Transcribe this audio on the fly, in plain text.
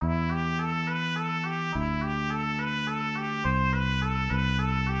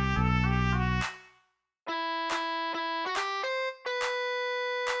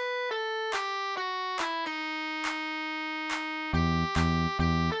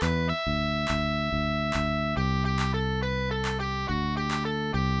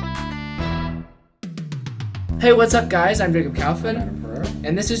Hey, what's up, guys? I'm Jacob Kaufman, Adam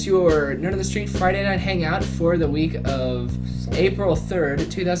and this is your Nerd on the Street Friday Night Hangout for the week of April 3rd,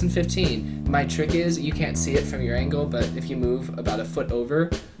 2015. My trick is, you can't see it from your angle, but if you move about a foot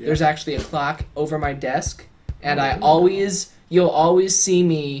over, there's actually a clock over my desk, and you'll always see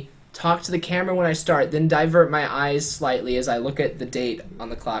me talk to the camera when I start, then divert my eyes slightly as I look at the date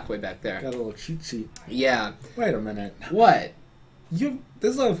on the clock way back there. Got a little cheat sheet. Yeah. Wait a minute. What?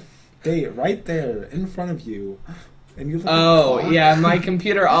 There's a date right there in front of you, and you look at the clock. Yeah, my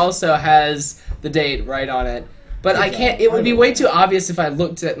computer also has the date right on it. But I can't, it would be way too obvious if I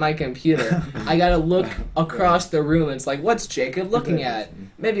looked at my computer. I gotta look across the room, and it's like, what's Jacob looking at?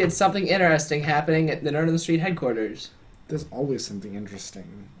 Maybe it's something interesting happening at the Nerd on the Street headquarters. There's always something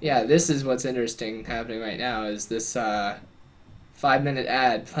interesting. Yeah, this is what's interesting happening right now, is this 5-minute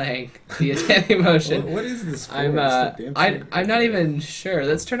ad playing via Daily Motion. What is this for? I'm not even sure.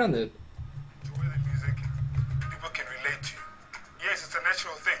 Let's turn on the... The way the music, people can relate to. Yes, it's a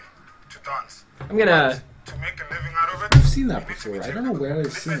natural thing to dance. I'm gonna... To make a living out of it, I've seen that before. I don't know where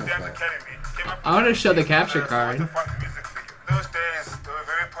I've seen that. I want to show the capture card. Those days, they were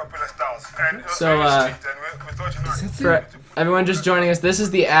very popular styles. And it was So, very strict, and we thought, you know, For everyone just joining us, this is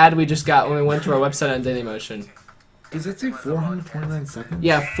the ad we just got when we went to our website on Daily Motion. Does that say 429 seconds?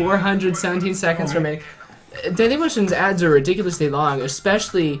 Yeah, 417 seconds remaining. Daily Motion's ads are ridiculously long,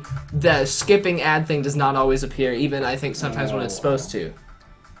 especially the skipping ad thing does not always appear, even I think sometimes when it's supposed to.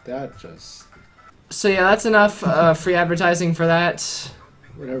 That just... So yeah, that's enough free advertising for that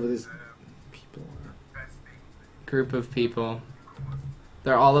Whatever these people are. group of people.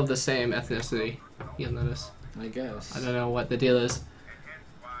 They're all of the same ethnicity, you'll notice. I guess. I don't know what the deal is.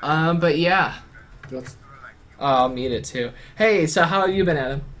 But yeah. That's... Oh, I'll mute it too. Hey, so how have you been,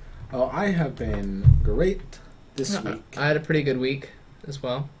 Adam? Oh, I have been great this week. I had a pretty good week as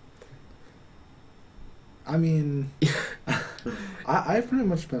well. I mean, I've pretty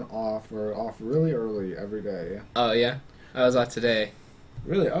much been off really early every day. Oh, yeah? I was off today.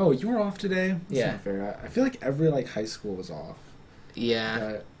 Really? Oh, you were off today? That's Yeah. not fair. I feel like every high school was off. Yeah.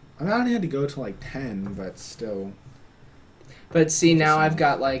 But, I mean, I only had to go to 10, but still. But see, now I've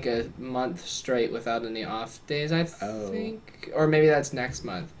got a month straight without any off days, I think. Or maybe that's next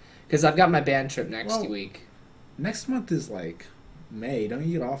month. Because I've got my band trip next week. Next month is May. Don't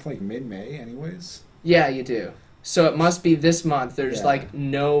you get off mid-May anyways? Yeah, you do. So it must be this month. There's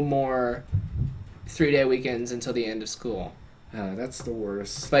no more 3-day weekends until the end of school. That's the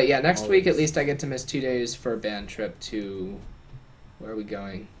worst. But yeah, next week at least I get to miss 2 days for a band trip to... Where are we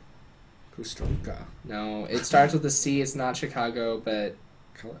going? Costa Rica. No, it starts with a C. It's not Chicago, but...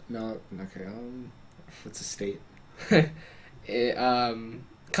 No, okay. What's a state?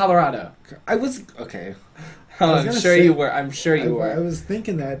 Colorado. I was... Okay. I'm sure you were. I was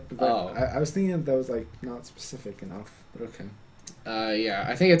thinking that, but I was thinking that was not specific enough. But okay. Yeah,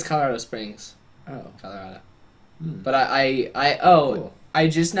 I think it's Colorado Springs. Oh. Colorado. Hmm. But Cool. I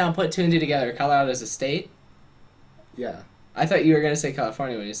just now put 2 and 2 together. Colorado is a state? Yeah. I thought you were going to say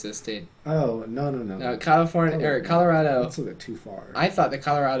California when you said state. Oh, no. No, Colorado. That's a bit too far. I thought that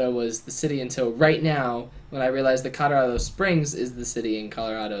Colorado was the city until right now when I realized that Colorado Springs is the city and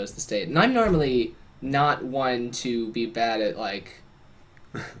Colorado is the state. And I'm normally not one to be bad at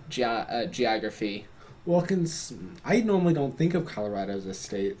geography. Well, I normally don't think of Colorado as a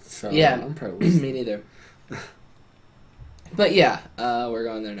state, so yeah, I'm probably... me neither. But yeah, we're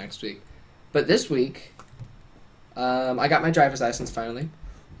going there next week. But this week, I got my driver's license finally.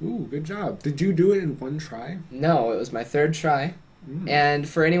 Ooh, good job. Did you do it in one try? No, it was my 3rd try. And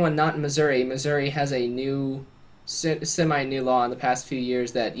for anyone not in Missouri, Missouri has a new, semi-new law in the past few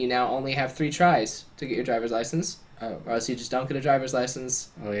years that you now only have 3 tries to get your driver's license. Oh. Or else you just don't get a driver's license.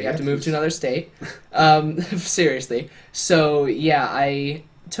 Oh, yeah, you have to move to another state. Seriously. So, yeah, I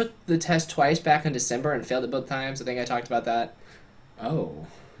took the test twice back in December and failed it both times. I think I talked about that. Oh,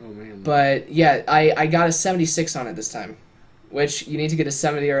 man. But, yeah, I got a 76 on it this time, which you need to get a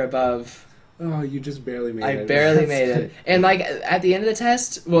 70 or above. Oh, you just barely made it. I barely made it. And, at the end of the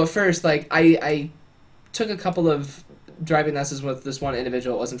test, well, first, I took a couple of driving lessons with this one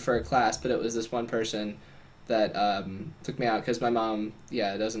individual. It wasn't for a class, but it was this one person that took me out because my mom,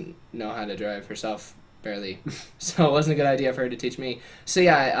 doesn't know how to drive herself, barely. So it wasn't a good idea for her to teach me. So,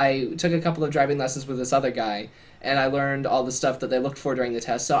 yeah, I took a couple of driving lessons with this other guy, and I learned all the stuff that they looked for during the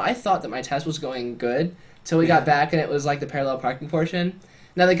test. So I thought that my test was going good till we got back, and it was the parallel parking portion.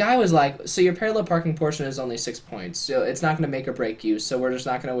 Now, the guy was like, so your parallel parking portion is only 6 points, so it's not going to make or break you, so we're just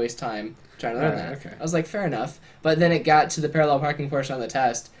not going to waste time trying to learn that. Okay. I was like, fair enough. But then it got to the parallel parking portion on the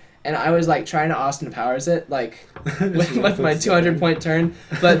test, and I was trying to Austin Powers it, with my 200-point turn,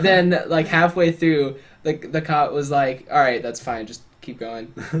 but then halfway through, the cop was like, all right, that's fine, just keep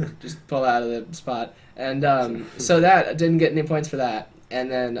going, just pull out of the spot. And so that didn't get any points for that.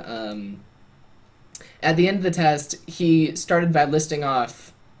 And then at the end of the test, he started by listing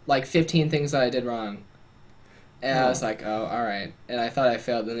off like 15 things that I did wrong. And I was like, oh, all right. And I thought I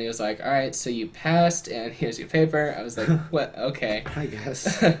failed. And he was like, all right, so you passed, and here's your paper. I was like, what? Okay. I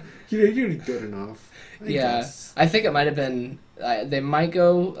guess. You're good enough. I guess. I think it might have been, they might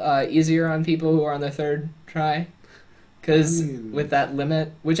go easier on people who are on their third try. Because with that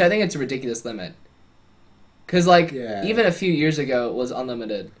limit, which I think it's a ridiculous limit. Because, even a few years ago, it was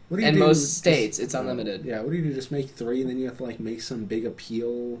unlimited. In most states, it's unlimited. Yeah, what do you do? Just make 3, and then you have to, make some big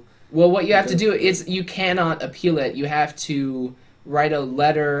appeal? Well, what you have to do is you cannot appeal it. You have to write a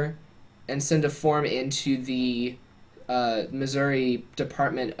letter and send a form into the Missouri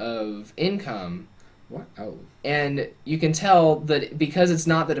Department of Income. What? Oh. And you can tell that because it's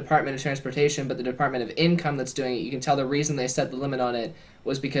not the Department of Transportation, but the Department of Income that's doing it, you can tell the reason they set the limit on it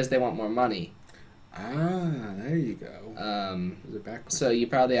was because they want more money. Ah, there you go. So you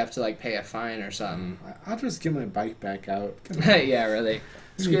probably have to pay a fine or something. I'll just get my bike back out. Yeah, really.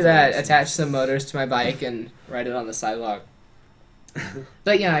 Screw that. Attach some motors to my bike and ride it on the sidewalk.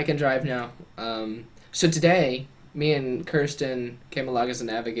 But yeah, I can drive now. So today, me and Kirsten came along as a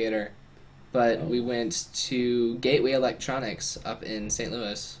navigator, but we went to Gateway Electronics up in St.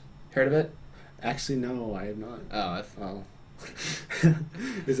 Louis. Heard of it? Actually, no, I have not. Oh.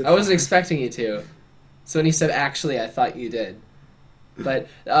 I wasn't expecting you to. So when you said actually, I thought you did. But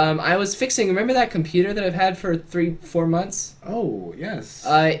I was fixing, remember that computer that I've had for 3-4 months? Oh, yes.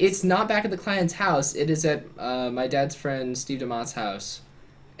 It's not back at the client's house. It is at my dad's friend Steve DeMott's house.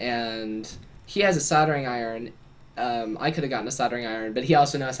 And he has a soldering iron. I could have gotten a soldering iron, but he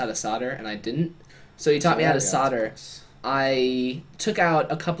also knows how to solder, and I didn't. So he taught me how to solder. I took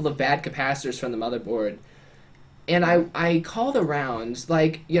out a couple of bad capacitors from the motherboard. And I called around,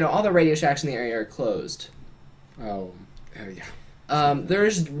 all the Radio Shacks in the area are closed. Oh, yeah.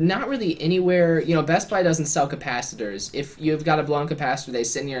 There's not really anywhere, Best Buy doesn't sell capacitors. If you've got a blown capacitor, they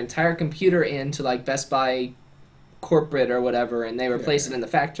send your entire computer into Best Buy corporate or whatever, and they replace it in the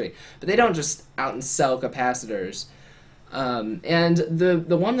factory. But they don't just out and sell capacitors. And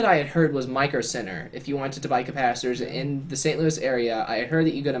the one that I had heard was Micro Center. If you wanted to buy capacitors in the St. Louis area, I had heard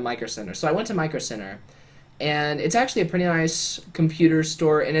that you go to Micro Center. So I went to Micro Center, and it's actually a pretty nice computer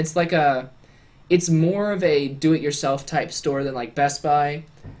store, and it's more of a do-it-yourself type store than Best Buy.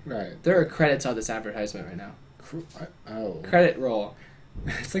 Right. There are credits on this advertisement right now. Oh. Credit roll.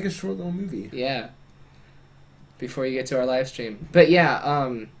 It's like a short little movie. Yeah. Before you get to our live stream. But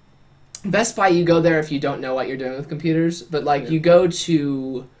yeah, Best Buy, you go there if you don't know what you're doing with computers. But you go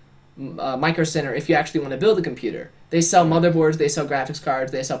to Micro Center if you actually want to build a computer. They sell motherboards, they sell graphics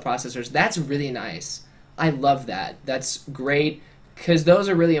cards, they sell processors. That's really nice. I love that. That's great. Because those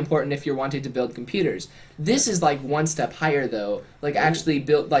are really important if you're wanting to build computers. This is one step higher though, actually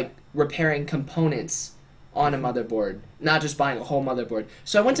build repairing components on a motherboard, not just buying a whole motherboard.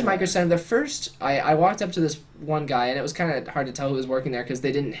 So I went to Micro Center. The first, I walked up to this one guy, and it was kind of hard to tell who was working there because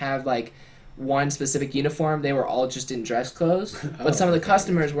they didn't have one specific uniform. They were all just in dress clothes, but some of the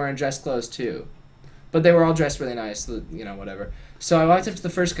customers were in dress clothes too. But they were all dressed really nice, so, whatever. So I walked up to the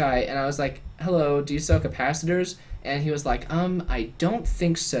first guy, and I was like, hello, do you sell capacitors? And he was like, I don't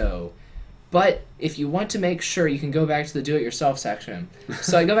think so. But if you want to make sure, you can go back to the do-it-yourself section.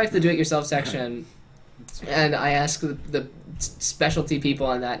 So I go back to the do-it-yourself section, and I ask the specialty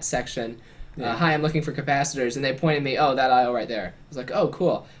people in that section, hi, I'm looking for capacitors. And they pointed me, that aisle right there. I was like, oh,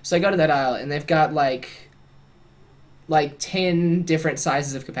 cool. So I go to that aisle, and they've got, 10 different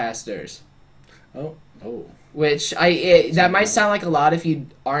sizes of capacitors. Oh. Which, that might sound like a lot if you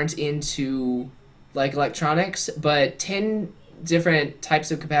aren't into electronics, but 10 different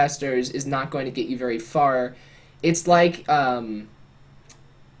types of capacitors is not going to get you very far. It's what's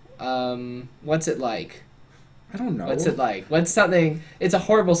it like? I don't know. What's it like? It's a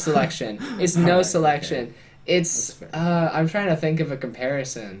horrible selection. It's no selection. Okay. It's, I'm trying to think of a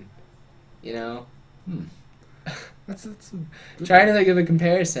comparison, Trying to think of a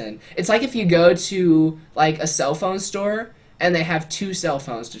comparison. It's like if you go to, a cell phone store, and they have 2 cell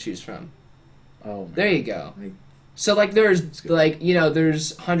phones to choose from. Oh, man. There you go. So,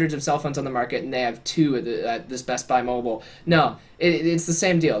 there's hundreds of cell phones on the market, and they have 2 at this Best Buy Mobile. No, it's the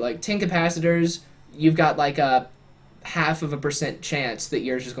same deal. 10 capacitors, you've got, a 0.5% chance that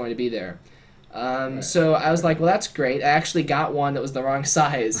yours is going to be there. Right. So I was like, well, that's great. I actually got one that was the wrong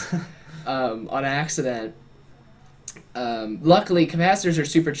size on accident. Luckily, capacitors are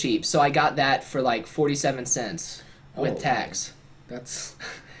super cheap, so I got that for, 47 cents with tax. That's...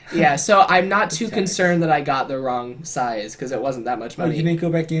 Yeah, so I'm not too concerned that I got the wrong size because it wasn't that much money. You didn't go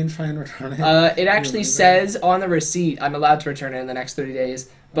back in, try and return it? It actually says on the receipt I'm allowed to return it in the next 30 days.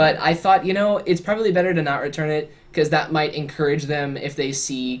 But I thought, it's probably better to not return it because that might encourage them, if they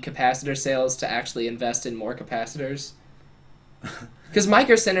see capacitor sales, to actually invest in more capacitors. Because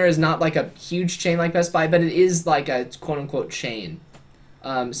Micro Center is not like a huge chain like Best Buy, but it is like a quote-unquote chain.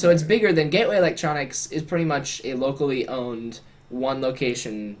 So it's bigger than Gateway Electronics is pretty much a locally owned one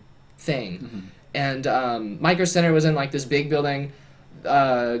location thing. And Micro Center was in like this big building.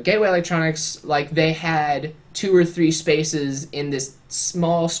 Gateway Electronics, like they had 2 or 3 spaces in this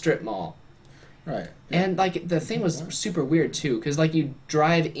small strip mall. Right. And like the thing was super weird too, because like you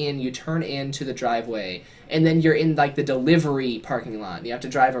drive in, you turn into the driveway, and then you're in like the delivery parking lot. You have to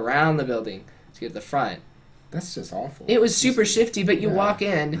drive around the building to get to the front. That's just awful. It was super shifty, but you walk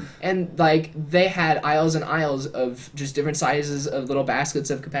in, and like they had aisles and aisles of just different sizes of little baskets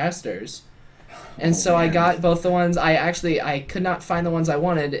of capacitors. And so I got both the ones. I could not find the ones I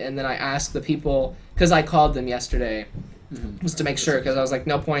wanted, and then I asked the people, because I called them yesterday, just to make sure, because I was like,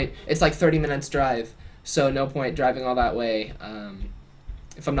 no point. It's like 30 minutes drive, so no point driving all that way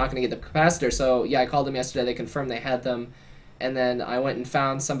if I'm not going to get the capacitor. So yeah, I called them yesterday. They confirmed they had them, and then I went and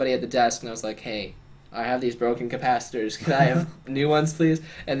found somebody at the desk, and I was like, hey, I have these broken capacitors. Can I have new ones, please?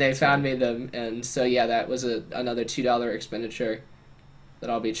 And they found me them, and so yeah, that was another $2 expenditure that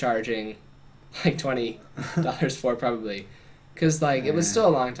I'll be charging like $20 for probably, because like it was still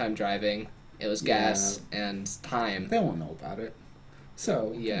a long time driving. It was gas and time. They won't know about it.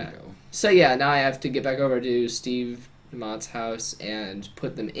 So yeah. So yeah, now I have to get back over to Steve Mott's house and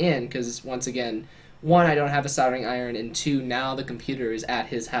put them in, because once again, 1, I don't have a soldering iron, and 2, now the computer is at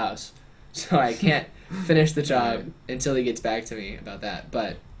his house, so I can't finish the job until he gets back to me about that.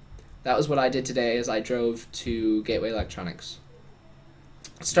 But that was what I did today, as I drove to Gateway Electronics.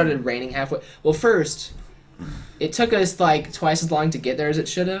 It started raining halfway. Well, first, it took us like twice as long to get there as it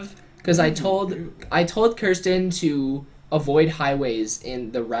should have, because I told Kirsten to avoid highways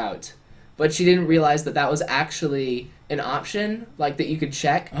in the route, but she didn't realize that was actually an option, like that you could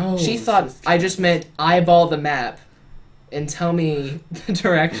check. She thought I just meant eyeball the map and tell me the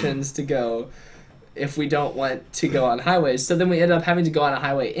directions to go if we don't want to go on highways. So then we ended up having to go on a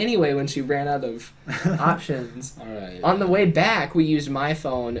highway anyway when she ran out of options. All right. On the way back, we used my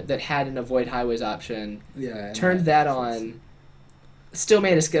phone that had an avoid highways option. Yeah. Turned that on. Still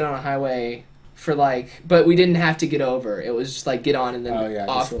made us get on a highway for but we didn't have to get over. It was just like get on and then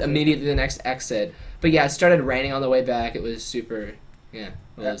off immediately the next exit. But yeah, it started raining on the way back. It was super, it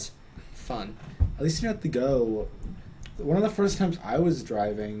was fun. At least you have to go. One of the first times I was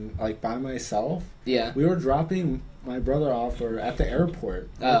driving, like, by myself, we were dropping my brother off at the airport.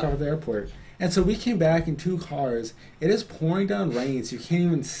 Off at the airport. And so we came back in 2 cars. It is pouring down rain, so you can't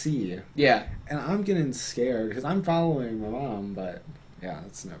even see. Yeah. And I'm getting scared, because I'm following my mom, but, yeah,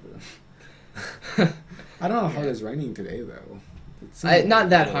 it's never... I don't know how hard it's raining today, though. Not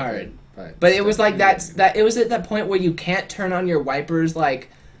that hard. But it was like that. It was at that point where you can't turn on your wipers, like,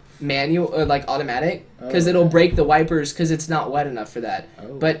 manual or like automatic, because it'll break the wipers because it's not wet enough for that.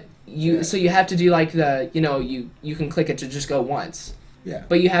 But so you have to do like you can click it to just go once. Yeah.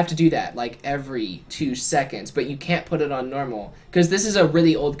 But you have to do that like every 2 seconds. But you can't put it on normal, because this is a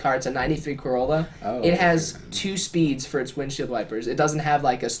really old car. It's a '93 Corolla. It has 2 speeds for its windshield wipers. It doesn't have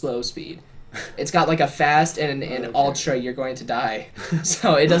like a slow speed. It's got like a fast and an ultra. You're going to die.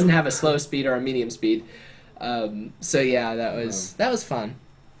 So it doesn't have a slow speed or a medium speed. So yeah, that was fun.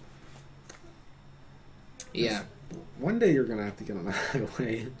 Yeah. One day you're gonna have to get on the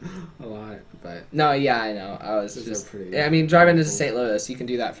highway a lot, but no, yeah, I know. I was just. I mean, driving into St. Louis, you can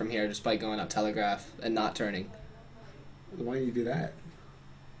do that from here just by going up Telegraph and not turning. Why do you do that?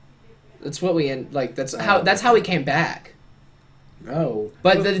 That's what That's how we came back. Oh.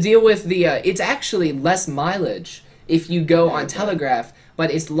 But the deal with it's actually less mileage if you go on Telegraph, but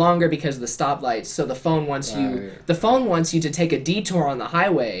it's longer because of the stoplights. So the phone wants you to take a detour on the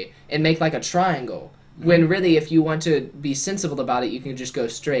highway and make like a triangle. When really, if you want to be sensible about it, you can just go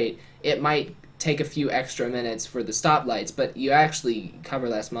straight. It might take a few extra minutes for the stoplights, but you actually cover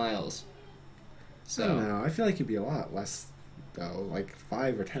less miles. So I don't know. I feel like it'd be a lot less, though. Like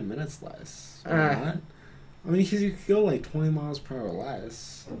 5 or 10 minutes less. Not? I mean, because you could go like 20 miles per hour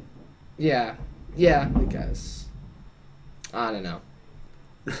less. Yeah. I guess. I don't know.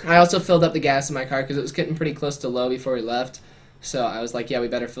 I also filled up the gas in my car because it was getting pretty close to low before we left. So I was like, yeah, we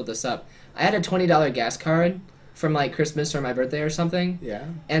better fill this up. I had a $20 gas card from like Christmas or my birthday or something. Yeah.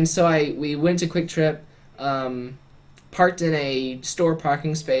 And so we went to Quick Trip, parked in a store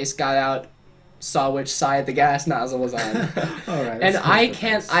parking space, got out, saw which side the gas nozzle was on. All right. And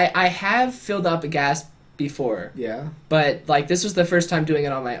I have filled up a gas before. Yeah. But like this was the first time doing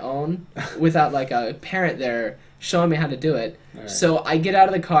it on my own without like a parent there showing me how to do it. Right. So I get out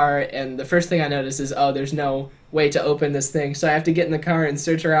of the car and the first thing I notice is, oh, there's no way to open this thing. So I have to get in the car and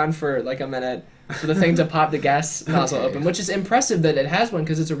search around for like a minute for the thing to pop the gas nozzle open, which is impressive that it has one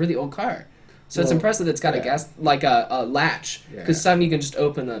because it's a really old car. So it's impressive that it's got a gas, like a latch, because some you can just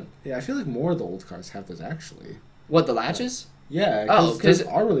open them. Yeah, I feel like more of the old cars have those actually. What, the latches? Yeah, because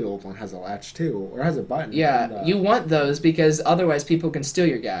our really old one has a latch too, or has a button. Yeah, you want those because otherwise people can steal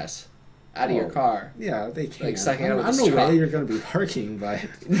your gas out of your car. Yeah, they can. Like sucking out of the I don't know where you're going to be parking, but...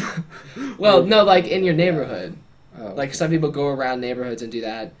 Well, no, like in your neighborhood. Like some people go around neighborhoods and do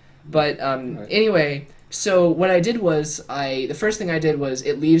that. But anyway... So what I did was, the first thing I did was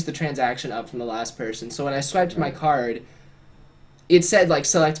it leaves the transaction up from the last person. So when I swiped my card, it said like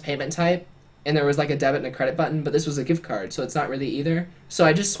select payment type, and there was like a debit and a credit button, but this was a gift card, so it's not really either. So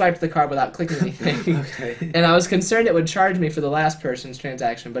I just swiped the card without clicking anything. Okay. And I was concerned it would charge me for the last person's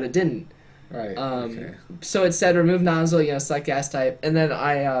transaction, but it didn't. Right. So it said remove nozzle, select gas type, and then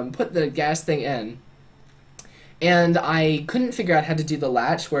I put the gas thing in. And I couldn't figure out how to do the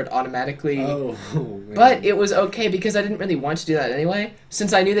latch where it automatically... Oh, man. But it was okay because I didn't really want to do that anyway,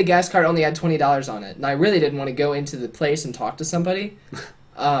 since I knew the gas card only had $20 on it, and I really didn't want to go into the place and talk to somebody.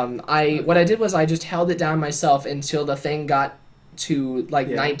 What I did was I just held it down myself until the thing got to, like,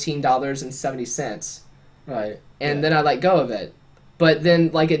 $19.70. Right. And then I let go of it. But then,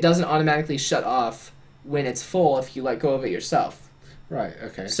 like, it doesn't automatically shut off when it's full if you let go of it yourself. Right,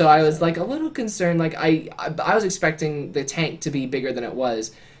 okay. So I was like a little concerned, like I was expecting the tank to be bigger than it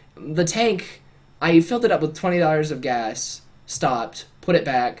was. The tank, I filled it up with $20 of gas, stopped, put it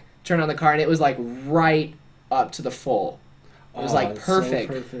back, turned on the car, and it was like right up to the full. It was like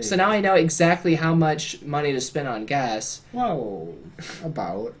perfect. So now I know exactly how much money to spend on gas. Well,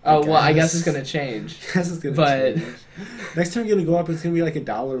 about. I guess it's gonna change. Change. Next time you're gonna go up, it's gonna be like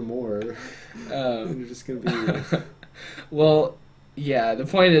 $1 more. And you're just gonna be. Well. Yeah, the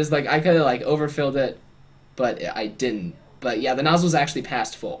point is, like, I could have, like, overfilled it, but I didn't. But, yeah, the nozzle was actually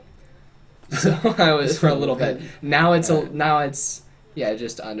past full. So I was for a little bit. Now it's,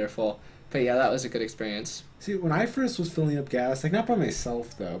 just under full. But, yeah, that was a good experience. See, when I first was filling up gas, like, not by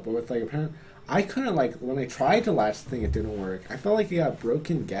myself, though, but with, like, a parent, I couldn't, like, when I tried to latch the thing, it didn't work. I felt like I got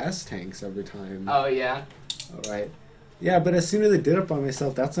broken gas tanks every time. Oh, yeah? All right. Yeah, but as soon as I did it by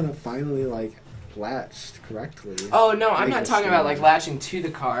myself, that's when it finally, like... latched correctly. Oh no, I'm not talking about like latching to the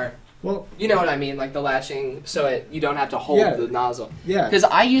car. Well, you know what I mean, like the latching so you don't have to hold the nozzle. Yeah. Because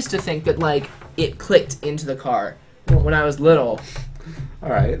I used to think that like it clicked into the car when I was little. All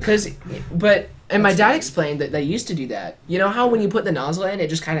right. And my dad explained that they used to do that. You know how when you put the nozzle in, it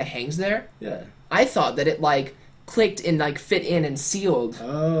just kind of hangs there? Yeah. I thought that it like clicked and like fit in and sealed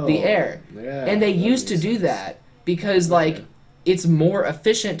the air. Yeah. And they used to do that because like. It's more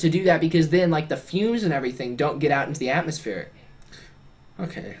efficient to do that because then, like, the fumes and everything don't get out into the atmosphere.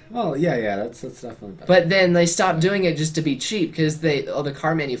 Okay. Well, yeah, that's definitely better. But then they stopped doing it just to be cheap because the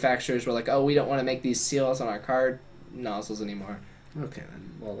car manufacturers were like, oh, we don't want to make these seals on our car nozzles anymore. Okay,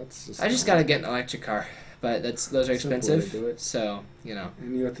 then. Well, that's just... I just got to get an electric car, but those are expensive, so,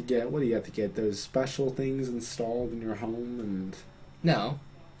 And you have to get... What do you have to get? Those special things installed in your home and... No.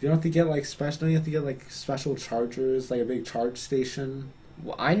 You don't have to get, like, special... You have to get, like, special chargers, like a big charge station.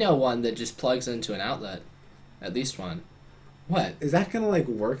 Well, I know one that just plugs into an outlet. At least one. What? Is that gonna, like,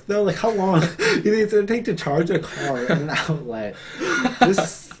 work, though? Like, how long do you think it's gonna take to charge a car in an outlet?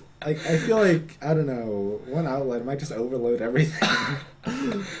 Just, like, I feel like, I don't know, one outlet might just overload everything.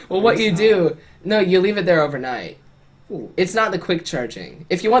 Well, what you do... No, you leave it there overnight. Ooh. It's not the quick charging.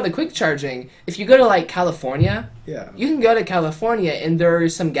 If you want the quick charging, if you go to, like, California, you can go to California and there are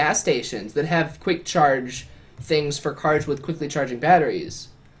some gas stations that have quick charge things for cars with quickly charging batteries.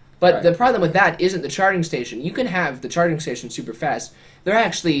 But the problem with that isn't the charging station. You can have the charging station super fast.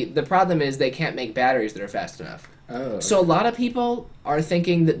 The problem is they can't make batteries that are fast enough. Oh, okay. So a lot of people are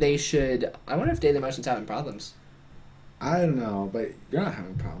thinking that they should... I wonder if Daily Motion's having problems. I don't know, but you're not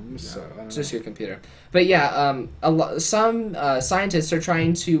having problems, so... It's just your computer. But yeah, some scientists are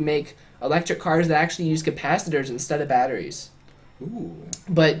trying to make electric cars that actually use capacitors instead of batteries. Ooh.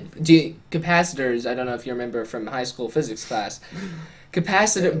 But capacitors, I don't know if you remember from high school physics class,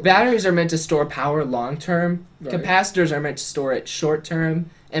 batteries are meant to store power long term. Right. Capacitors are meant to store it short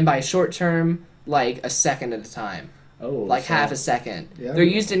term, and by short term, like a second at a time. Oh. Like half a second. Yeah. They're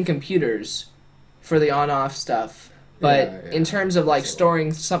used in computers for the on-off stuff. But in terms of like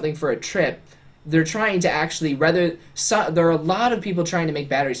storing something for a trip, they're trying to actually there are a lot of people trying to make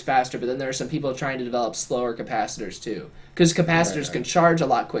batteries faster, but then there are some people trying to develop slower capacitors too, because capacitors can charge a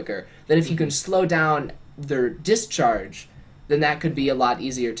lot quicker. Then if you can slow down their discharge, then that could be a lot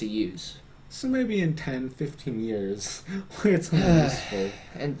easier to use. So maybe in 10, 15 years, where it's more useful.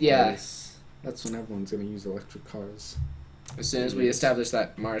 And that's when everyone's going to use electric cars. As soon as we establish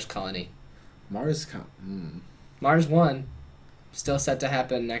that Mars colony. Mars 1, still set to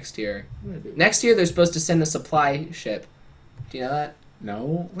happen next year. Maybe. Next year they're supposed to send a supply ship. Do you know that?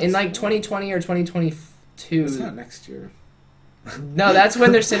 No. In 2020 or 2022. It's not next year. No, that's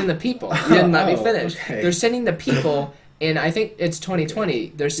when they're sending the people. You didn't let me finish. Okay. They're sending the people in, I think it's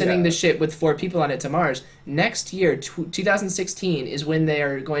 2020. They're sending the ship with 4 people on it to Mars. Next year, 2016, is when they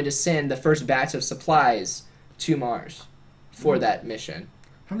are going to send the first batch of supplies to Mars for that mission.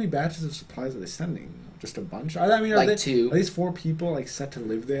 How many batches of supplies are they sending? Just a bunch? I mean, are 2. Are these 4 people set to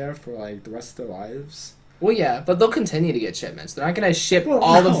live there for the rest of their lives? Well, yeah, but they'll continue to get shipments. They're not going to ship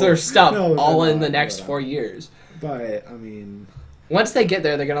all of their stuff in the next 4 years. But I mean, once they get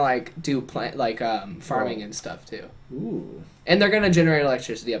there, they're gonna do farming and stuff too. Ooh. And they're gonna generate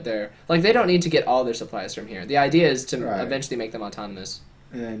electricity up there. They don't need to get all their supplies from here. The idea is to eventually make them autonomous.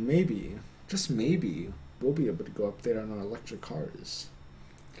 And maybe, just maybe, we'll be able to go up there on our electric cars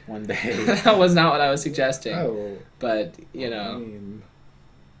one day. That was not what I was suggesting. Oh. But I mean,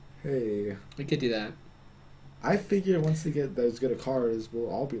 hey. We could do that. I figure once they get those good cars, we'll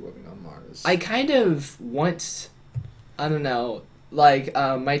all be living on Mars. I kind of want, I don't know, my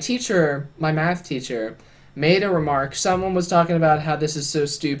math teacher, made a remark. Someone was talking about how this is so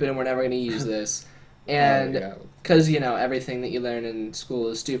stupid and we're never going to use this. And because, everything that you learn in school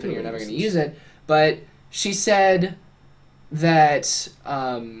is stupid and you're never going to use it. But she said that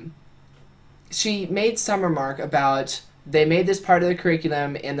she made some remark about they made this part of the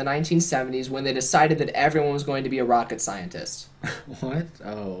curriculum in the 1970s when they decided that everyone was going to be a rocket scientist. What?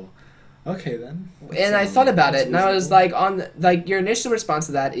 Oh. Okay, then. And I thought about it, and I was your initial response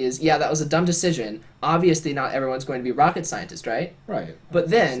to that is, yeah, that was a dumb decision. Obviously, not everyone's going to be a rocket scientist, right? Right. But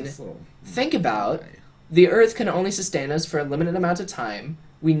then, think about, the Earth can only sustain us for a limited amount of time.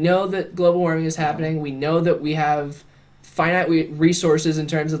 We know that global warming is happening. We know that we have finite resources in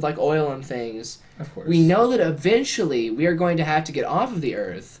terms of, oil and things. Of course. We know that eventually we are going to have to get off of the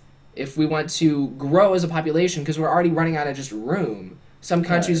Earth if we want to grow as a population, because we're already running out of just room. Some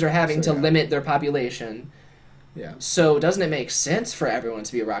countries are having to limit their population. Yeah. So doesn't it make sense for everyone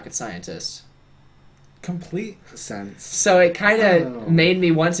to be a rocket scientist? Complete sense. So it kind of made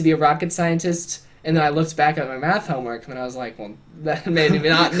me want to be a rocket scientist, and then I looked back at my math homework, and I was like, well, that made me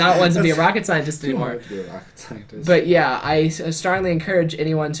not want to be a rocket scientist anymore. To be a rocket scientist. But yeah, I strongly encourage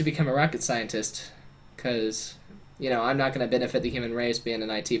anyone to become a rocket scientist, because, I'm not going to benefit the human race being an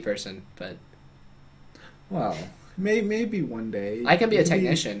IT person, but... Well... Maybe one day. I can be a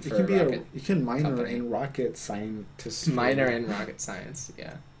technician for a rocket You can minor company. in rocket scientist. Minor in rocket science,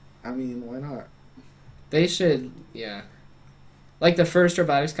 yeah. I mean, why not? They should, yeah. The first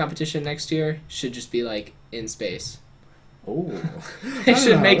robotics competition next year should just be, in space. Oh. They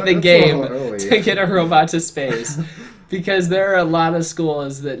should make the game to get a robot to space. Because there are a lot of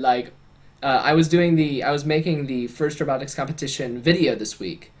schools that, I was making the first robotics competition video this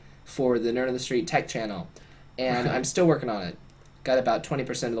week for the Nerd on the Street Tech channel. And I'm still working on it. Got about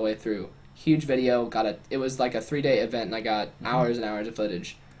 20% of the way through. Huge video. It was a 3-day event, and I got hours and hours of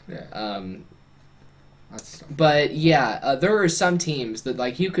footage. Yeah. But yeah, there are some teams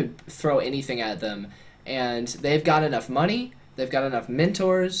that you could throw anything at them, and they've got enough money, they've got enough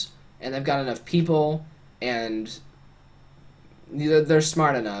mentors, and they've got enough people, and they're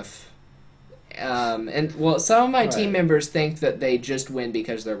smart enough. And some of my team members think that they just win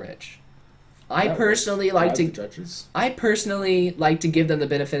because they're rich. I personally like to give them the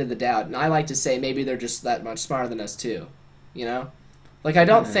benefit of the doubt, and I like to say maybe they're just that much smarter than us too, I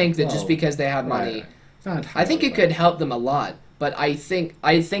don't think that just because they have money, I think it could help them a lot. But I think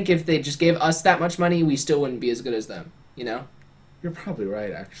if they just gave us that much money, we still wouldn't be as good as them. You're probably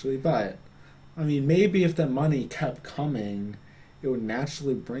right, actually, but I mean, maybe if the money kept coming, it would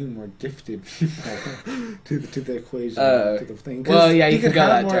naturally bring more gifted people to the equation, to the thing. Well, yeah, you could go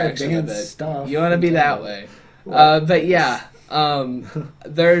that direction a bit. You want to be that way. But yeah,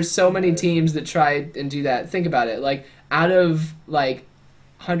 there's so many teams that try and do that. Think about it. Out of,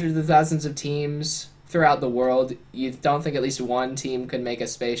 hundreds of thousands of teams throughout the world, you don't think at least one team could make a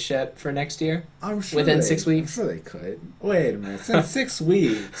spaceship for next year? I'm sure within 6 weeks? I'm sure they could. Wait a minute. Since 6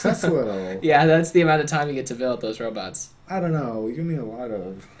 weeks, that's a little... Yeah, that's the amount of time you get to build those robots. I don't know. You need a lot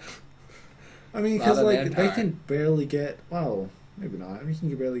of... I mean, because, they can barely get... Well, Maybe not. We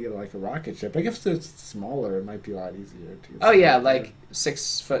can barely get like a rocket ship. I guess if it's smaller, it might be a lot easier to. Oh yeah, like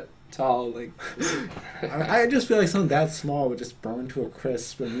 6 foot tall. Like I just feel like something that small would just burn to a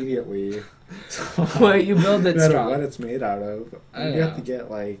crisp immediately. So, well, you build it strong. What it's made out of. You have to get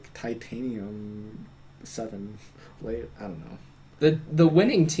like titanium 7. I don't know. The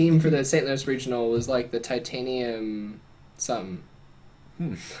winning team for the St. Louis Regional was like the titanium something.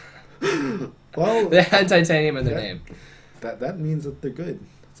 Well, they had titanium in their name. That means that they're good.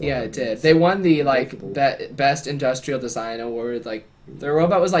 Yeah, it did. They won the best industrial design award. Like their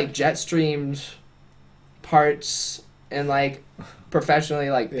robot was like jet streamed parts and like professionally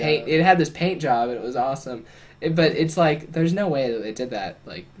paint. It had this paint job and it was awesome. But it's like there's no way that they did that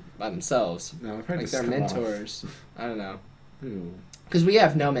like by themselves. No, probably like their mentors. I don't know. Who? Because we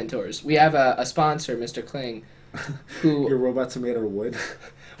have no mentors. We have a sponsor, Mr. Kling, who your robots are made out of wood.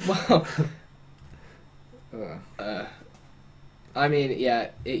 Well, I mean, yeah,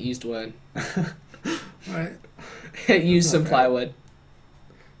 it used wood. Right. It used some plywood.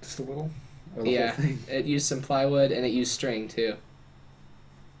 Just a little? Yeah, it used some plywood and it used string too.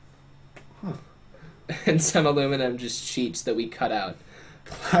 Huh. And some aluminum just sheets that we cut out.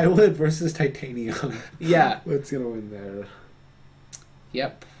 Plywood versus titanium. Yeah. What's gonna win there?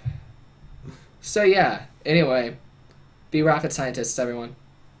 Yep. So yeah, anyway, be rocket scientists, everyone.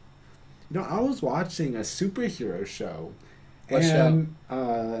 You know, I was watching a superhero show. What show?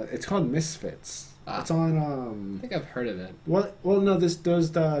 It's called Misfits. It's on. I think I've heard of it. Well, no. There's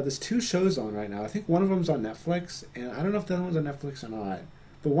 2 shows on right now. I think one of them's on Netflix, and I don't know if the other one's on Netflix or not.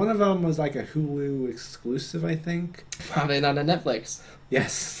 But one of them was like a Hulu exclusive, I think. Probably not on Netflix.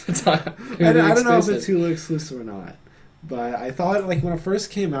 Yes. It's on Hulu I don't know if it's Hulu exclusive or not. But I thought, like, when it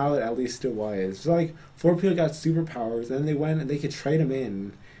first came out, at least it was. So, like, 4 people got superpowers, and then they went and they could trade them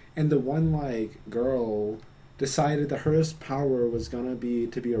in. And the one, like, girl decided that her power was gonna be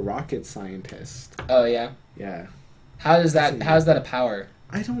to be a rocket scientist. Oh, yeah? Yeah. How's that a power?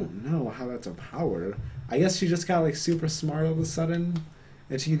 I don't know how that's a power. I guess she just got, like, super smart all of a sudden,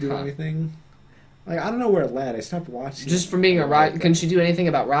 and she can do anything. Like, I don't know where it led. I stopped watching. Just from being a rocket, can she do anything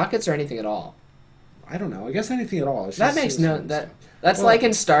about rockets or anything at all? I don't know. I guess anything at all. That makes that's like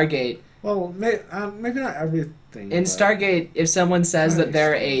in Stargate. Well, maybe not everything. In Stargate, if someone says that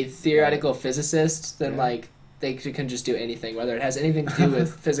they're a theoretical physicist, then like they can just do anything, whether it has anything to do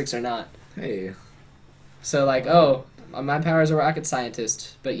with physics or not. Hey. So like, oh, my power is a rocket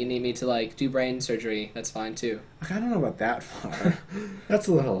scientist, but you need me to like do brain surgery. That's fine too. I don't know about that far. That's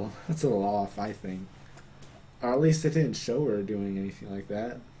a little off, I think. Or at least it didn't show her doing anything like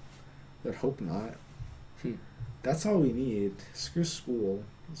that. I'd hope not. That's all we need. Screw school.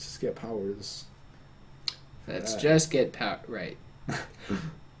 Let's just get powers. Let's just get power. Right.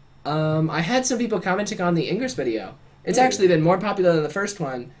 I had some people commenting on the Ingress video. It's actually been more popular than the first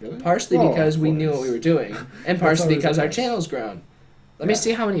one, partially because we knew what we were doing, and partially because our channel's grown. Let me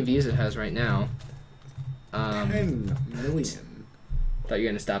see how many views it has right now. 10 million. I thought you were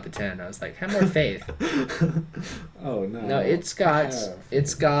going to stop at 10. I was like, have more faith. Oh, no. No, it's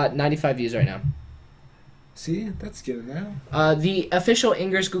got 95 views right now. See? That's good now. The official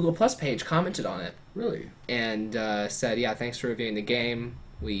Ingress Google Plus page commented on it. Really? And said, yeah, thanks for reviewing the game.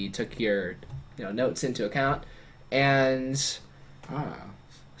 We took your notes into account. And...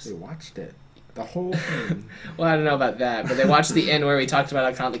 they watched it. The whole thing. Well, I don't know about that, but they watched the end where we talked about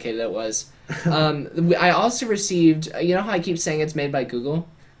how complicated it was. I also received... You know how I keep saying it's made by Google?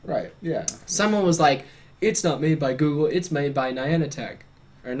 Right, yeah. Someone was like, it's not made by Google, it's made by Niantic.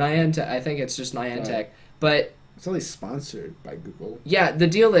 Or Niantic, I think it's just Niantic. Right. But... It's only sponsored by Google. Yeah, the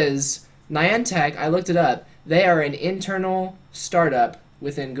deal is, Niantic, I looked it up, they are an internal startup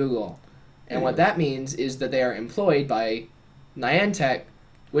within Google. And what that means is that they are employed by Niantic,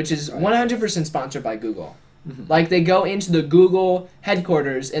 which is 100% sponsored by Google. Mm-hmm. Like, they go into the Google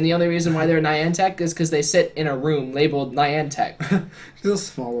headquarters, and the only reason why they're Niantic is because they sit in a room labeled Niantic. It's a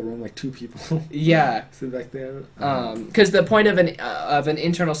smaller room, like 2 people. Yeah. Sit back there. Because the point of an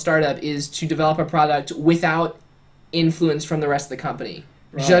internal startup is to develop a product without influence from the rest of the company.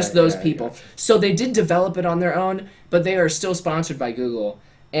 Right, just those people. Gotcha. So they did develop it on their own, but they are still sponsored by Google.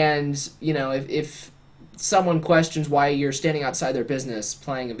 And, if someone questions why you're standing outside their business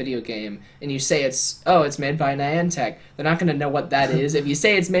playing a video game and you say it's made by Niantic, they're not going to know what that is. If you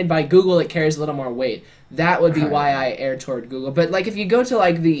say it's made by Google, it carries a little more weight. That would be why I err toward Google. But like if you go to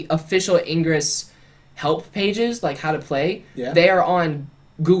like the official Ingress help pages, like how to play, they are on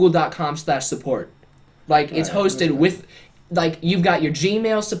google.com/support. Like it's hosted with... Like, you've got your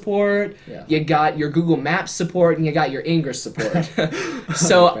Gmail support, you got your Google Maps support, and you got your Ingress support.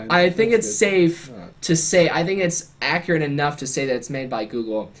 So I think it's safe to say, I think it's accurate enough to say that it's made by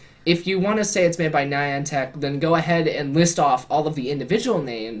Google. If you want to say it's made by Niantic, then go ahead and list off all of the individual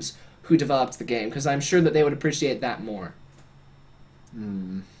names who developed the game, because I'm sure that they would appreciate that more.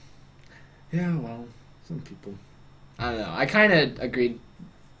 Yeah, well, some people. I don't know. I kind of agreed.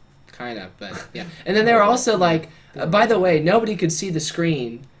 Kind of, but yeah. And then they were also like, by the way, nobody could see the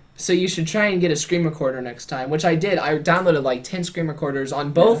screen, so you should try and get a screen recorder next time, which I did. I downloaded like 10 screen recorders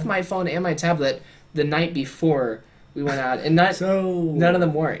on both my phone and my tablet the night before we went out, and none of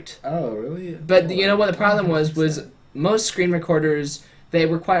them worked. Oh, really? But you know what the problem was most screen recorders, they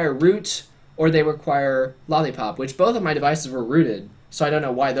require root or they require Lollipop, which both of my devices were rooted, so I don't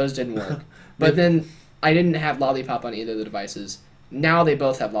know why those didn't work. But then I didn't have Lollipop on either of the devices. Now they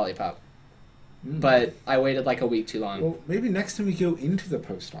both have Lollipop. But I waited like a week too long. Well, maybe next time we go into the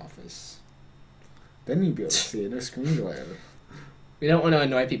post office, then you'll be able to see it. No screen glare. We don't want to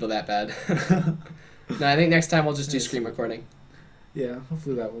annoy people that bad. No, I think next time we'll just do screen recording. Yeah,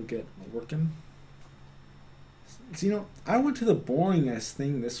 hopefully that will get working. So, you know, I went to the boringest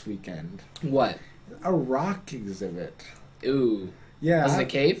thing this weekend. What? A rock exhibit. Ooh. Yeah. Was it a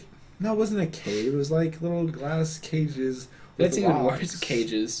cave? No, it wasn't a cave. It was like little glass cages. That's even worse,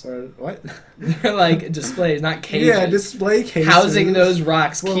 cages. Or what? They're like displays, not cages. Yeah, display cases. Housing those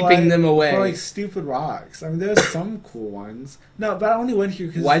rocks, keeping them away. For like stupid rocks. I mean, there's some cool ones. No, but I only went here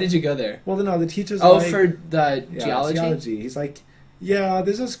because... Why did you go there? Well, no, the teacher's for the geology? Geology. He's like, yeah,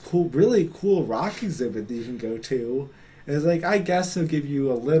 there's this really cool rock exhibit that you can go to. And it's like, I guess he'll give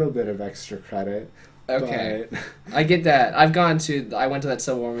you a little bit of extra credit. Okay. But... I get that. I went to that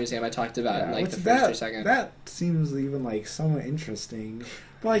Civil War museum I talked about in like the first or second. That seems even like somewhat interesting.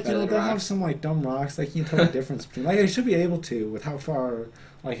 But like, you know, they'll have some like dumb rocks. Like, you can tell the difference between... Like, I should be able to with how far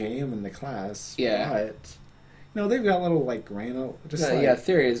like I am in the class. Yeah. But... No, they've got little, like, granite, just,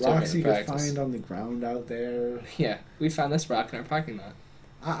 theory is rocks you can find on the ground out there. Yeah, we found this rock in our parking lot.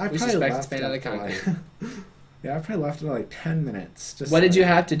 I we probably suspect left it's made out of concrete. Yeah, I probably left it like 10 minutes. Just what did you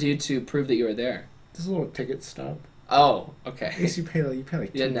have to do to prove that you were there? Just a little ticket stub. Oh, okay. I guess you pay like you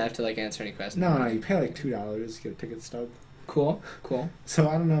didn't have to, like, answer any questions. No, you pay like $2 to get a ticket stub. Cool. So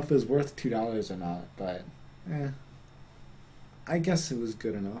I don't know if it was worth $2 or not, but, I guess it was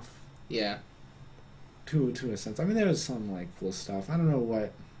good enough. Yeah. To a sense. I mean, there was some, like, cool stuff. I don't know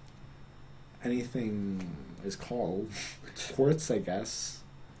what anything is called. Quartz, I guess.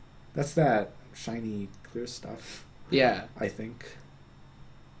 That's that shiny, clear stuff. Yeah. I think.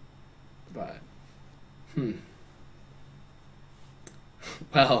 But.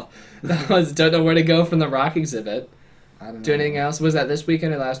 Well, don't know where to go from the rock exhibit. I don't know. Do anything else? Was that this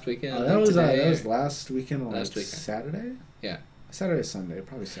weekend or last weekend? That was last weekend. Last weekend. Saturday? Yeah. Saturday or Sunday.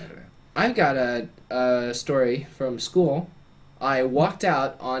 Probably Saturday. I've got a story from school. I walked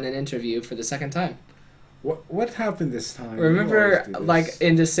out on an interview for the second time. What happened this time? Remember, like,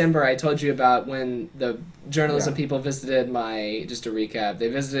 in December, I told you about when the journalism people visited just to recap, they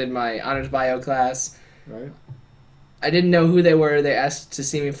visited my honors bio class. Right. I didn't know who they were. They asked to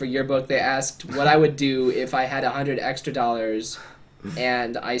see me for yearbook. They asked what I would do if I had $100 extra,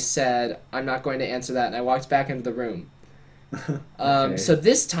 and I said, I'm not going to answer that, and I walked back into the room. Okay. So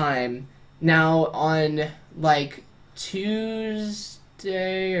this time, now on, like,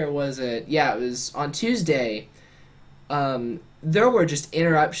 Tuesday, or was it? Yeah, it was on Tuesday. There were just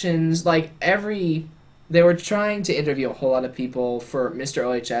interruptions. Like, they were trying to interview a whole lot of people for Mr.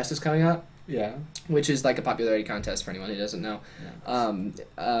 OHS is coming up. Yeah. Which is like a popularity contest for anyone who doesn't know.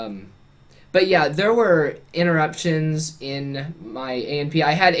 Yeah. But yeah, there were interruptions in my A&P.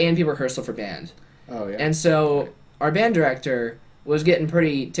 I had A&P rehearsal for band. Oh, yeah. And so our band director was getting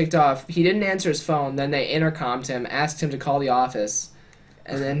pretty ticked off. He didn't answer his phone. Then they intercomed him, asked him to call the office.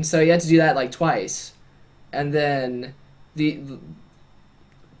 And then, so he had to do that like twice. And then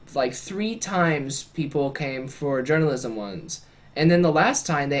like 3 times people came for journalism ones. And then the last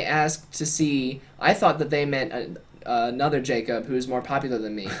time they asked to see, I thought that they meant another Jacob who's more popular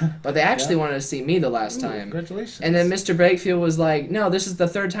than me. But they actually wanted to see me the last time. Congratulations. And then Mr. Brakefield was like, no, this is the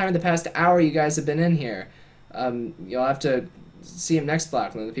 3rd time in the past hour you guys have been in here. You'll have to see him next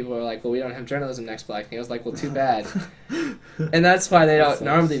block. And then the people were like, well, we don't have journalism next block. And he was like, well, too bad. And that's why they don't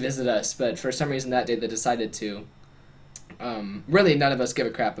normally visit us. But for some reason that day they decided to. Really, none of us give a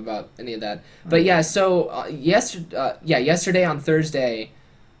crap about any of that. But yeah, so yesterday on Thursday,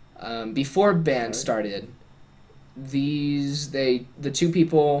 before band started, the 2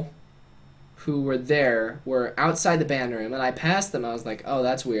 people who were there were outside the band room, and I passed them. I was like, oh,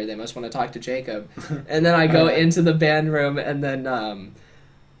 that's weird. They must want to talk to Jacob. And then I go into the band room, and then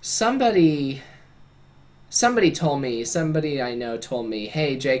somebody somebody I know told me,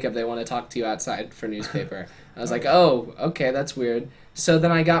 hey, Jacob, they want to talk to you outside for newspaper. I was like, oh, okay, that's weird. So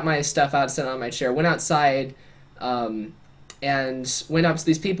then I got my stuff out, sat on my chair, went outside, and went up to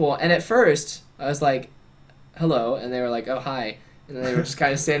these people. And at first, I was like, hello. And they were like, oh, hi. And then they were just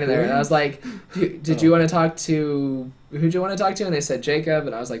kind of standing there. And I was like, did you want to talk to... Who'd you want to talk to? And they said Jacob.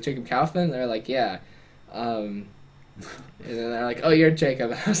 And I was like, Jacob Kaufman? And they were like, yeah. And then they're like, oh, you're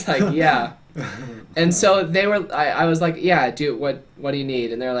Jacob. And I was like, yeah. And so they were... I was like, yeah, what do you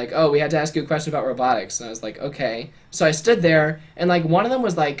need? And they're like, oh, we had to ask you a question about robotics. And I was like, okay. So I stood there, and, like, one of them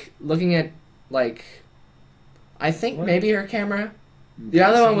was, like, looking at, like... I think maybe her camera... The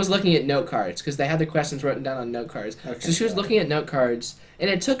other one was looking at note cards, because they had the questions written down on note cards. Okay, so she was looking at note cards, and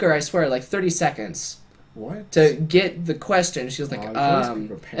it took her, I swear, like 30 seconds to get the question. She was like, and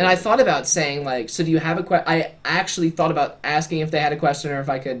I thought about saying, like, so do you have a question? I actually thought about asking if they had a question or if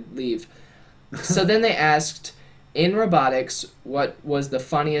I could leave. So then they asked, in robotics, what was the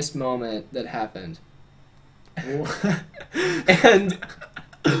funniest moment that happened? And...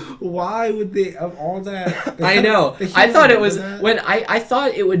 Why would they of all that? I know. I thought it was when I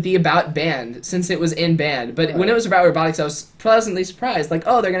thought it would be about band since it was in band, but when it was about robotics, I was pleasantly surprised. Like,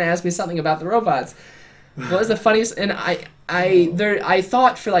 oh, they're gonna ask me something about the robots. What was the funniest? And I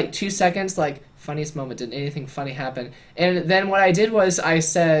thought for like 2 seconds, like, funniest moment. Did anything funny happen? And then what I did was I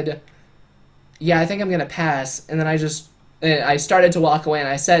said, yeah, I think I'm gonna pass. And then I started to walk away, and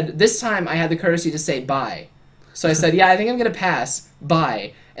I said, this time I had the courtesy to say bye. So I said, yeah, I think I'm going to pass.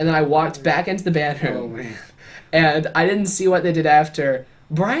 Bye. And then I walked back into the band room. Oh, man. And I didn't see what they did after.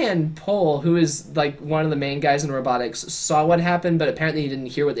 Brian Pohl, who is like one of the main guys in robotics, saw what happened, but apparently he didn't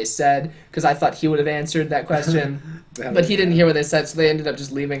hear what they said, because I thought he would have answered that question. But he didn't hear what they said, so they ended up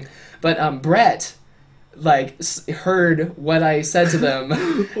just leaving. But Brett, like, heard what I said to them.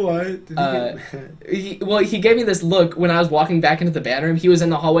 What? Did he get mad? He gave me this look when I was walking back into the band room. He was in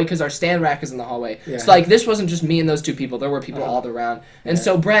the hallway because our stand rack is in the hallway. Yeah. So, like, this wasn't just me and those two people. There were people all around. And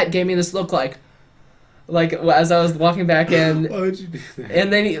so Brett gave me this look like as I was walking back in. Why would you do that?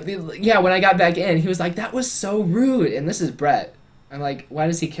 And then, when I got back in, he was like, that was so rude. And this is Brett. I'm like, why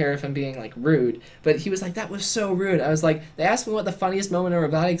does he care if I'm being, like, rude? But he was like, that was so rude. I was like, they asked me what the funniest moment of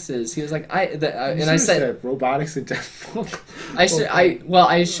robotics is. He was like, and I said robotics in general. I should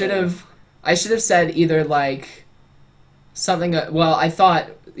have said either, like, something. Well, I thought,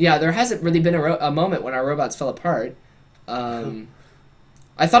 there hasn't really been a moment when our robots fell apart.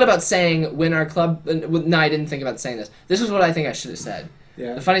 I thought about saying when our club. No, I didn't think about saying this. This is what I think I should have said.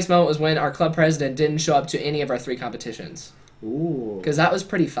 Yeah. The funniest moment was when our club president didn't show up to any of our 3 competitions. Ooh. Because that was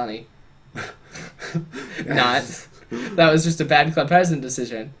pretty funny. Not. That was just a bad club president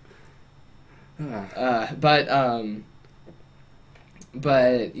decision. But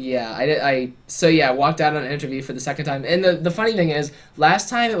yeah, I walked out on an interview for the second time. And the funny thing is, last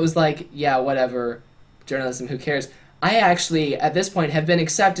time it was like, yeah, whatever, journalism, who cares? I actually, at this point, have been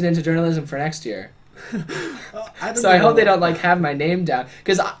accepted into journalism for next year. I hope they don't, like, have my name down,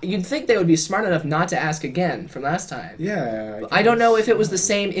 because you'd think they would be smart enough not to ask again from last time. Yeah, I don't know if it was the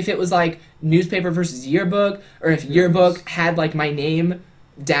same, if it was like newspaper versus yearbook, or if yearbook had, like, my name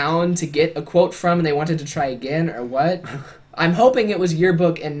down to get a quote from and they wanted to try again, or what. I'm hoping it was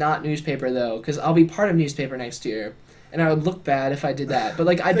yearbook and not newspaper, though, because I'll be part of newspaper next year, and I would look bad if I did that. But,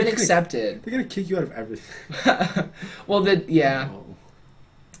 like, I've been accepted. They're gonna kick you out of everything. Well,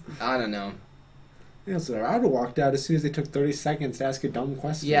 I don't know. Yeah, so I would have walked out as soon as they took 30 seconds to ask a dumb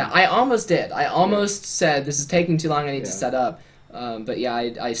question. Yeah, I almost did. I almost said, this is taking too long, I need to set up. But yeah,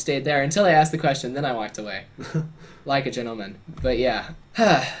 I stayed there until they asked the question, then I walked away. Like a gentleman. But yeah.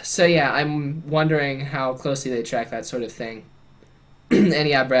 So yeah, I'm wondering how closely they track that sort of thing. And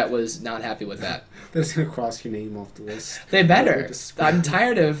yeah, Brett was not happy with that. That's going to cross your name off the list. They better. I'm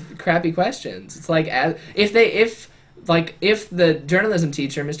tired of crappy questions. It's like, if the journalism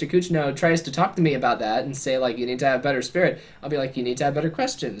teacher, Mr. Kuchno, tries to talk to me about that and say, like, you need to have better spirit, I'll be like, you need to have better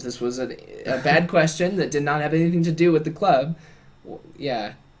questions. This was a bad question that did not have anything to do with the club.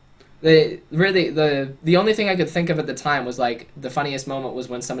 Yeah. The only thing I could think of at the time was, like, the funniest moment was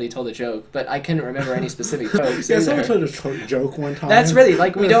when somebody told a joke, but I couldn't remember any specific jokes. Yeah, someone told a joke one time. That's really,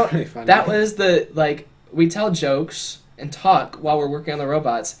 like, we don't... That was we tell jokes and talk while we're working on the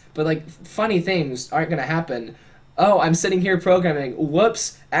robots, but, like, funny things aren't going to happen. Oh, I'm sitting here programming.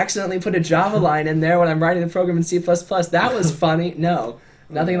 Whoops, accidentally put a Java line in there when I'm writing the program in C++. That was funny. No,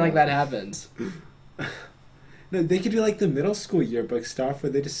 nothing like that happens. No, they could do, like, the middle school yearbook stuff where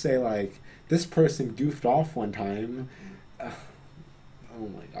they just say, like, this person goofed off one time. Oh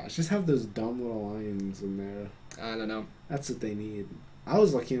my gosh, just have those dumb little lines in there. I don't know. That's what they need. I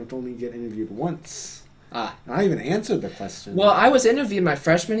was lucky enough to only get interviewed once. I even answered the question. Well, I was interviewed my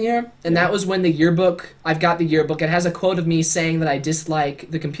freshman year, and that was when the yearbook, I've got the yearbook, it has a quote of me saying that I dislike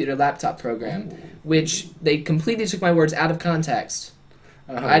the computer laptop program, which they completely took my words out of context.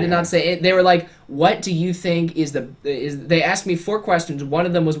 I did not say it. They were like, what do you think is they asked me 4 questions. One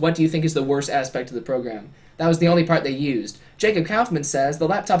of them was, what do you think is the worst aspect of the program? That was the only part they used. Jacob Kaufman says, the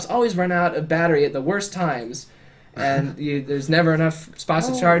laptops always run out of battery at the worst times, and there's never enough spots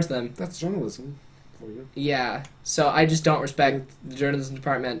to charge them. That's journalism for you. Yeah, so I just don't respect the journalism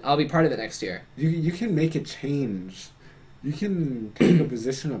department. I'll be part of it next year. You can make a change. You can take a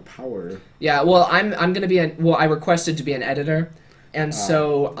position of power. Yeah, well, I'm going to be I requested to be an editor, and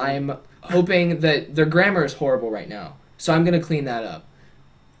so I'm hoping that their grammar is horrible right now. So I'm going to clean that up.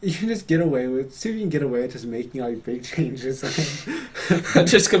 You can just see if you can get away with just making like big changes.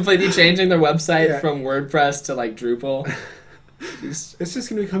 Just completely changing their website from WordPress to like Drupal. It's just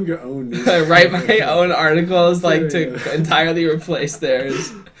going to become your own news. Write my own articles to entirely replace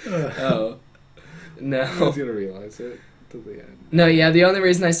theirs. Oh. No. I was going to realize it till the end. No, yeah, the only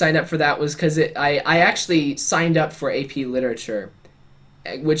reason I signed up for that was because I actually signed up for AP Literature,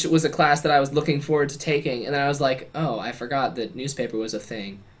 which was a class that I was looking forward to taking, and then I was like, oh, I forgot that newspaper was a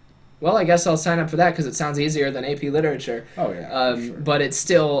thing. Well, I guess I'll sign up for that because it sounds easier than AP Literature. Oh, yeah, for sure. But it's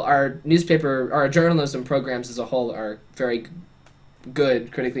still, our journalism programs as a whole are very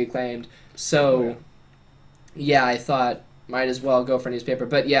good, critically acclaimed. So, yeah, I thought might as well go for newspaper.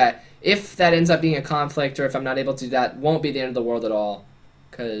 But yeah, if that ends up being a conflict or if I'm not able to do that, won't be the end of the world at all.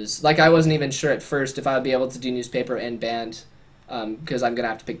 Because, I wasn't even sure at first if I would be able to do newspaper and band, because I'm going to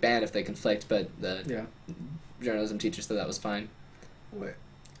have to pick band if they conflict, but the journalism teacher said that was fine. Wait.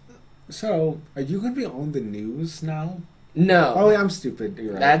 So, are you going to be on the news now? No. Oh, yeah, I'm stupid.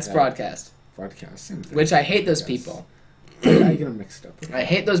 You're right. That's broadcast. Broadcast, same thing. Which I hate those people. I get them mixed up. I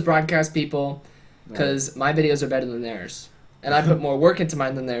hate those broadcast people because my videos are better than theirs. And I put more work into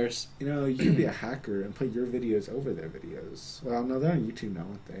mine than theirs. You could be a hacker and put your videos over their videos. Well, no, they're on YouTube now,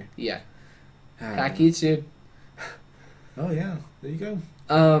 aren't they? Yeah. Hack YouTube. Oh, yeah. There you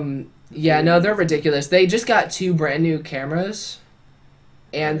go. Yeah, no, they're ridiculous. They just got 2 brand new cameras.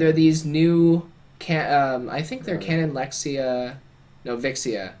 And they're these new, I think they're Canon Vixia.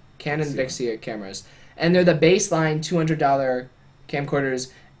 Canon Vixia cameras. And they're the baseline $200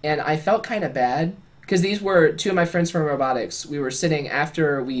 camcorders. And I felt kind of bad. Because these were 2 of my friends from robotics. We were sitting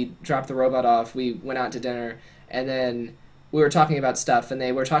after we dropped the robot off. We went out to dinner. And then we were talking about stuff. And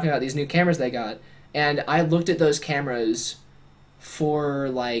they were talking about these new cameras they got. And I looked at those cameras for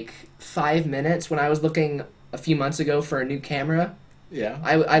 5 minutes when I was looking a few months ago for a new camera. Yeah.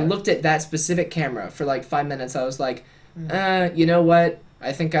 I looked at that specific camera for 5 minutes. I was like, you know what?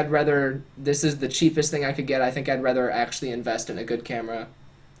 I think I'd rather, this is the cheapest thing I could get. I think I'd rather actually invest in a good camera.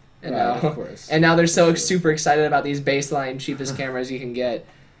 And of course. And now they're so super excited about these baseline cheapest cameras you can get.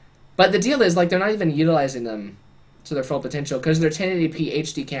 But the deal is, they're not even utilizing them to their full potential because they're 1080p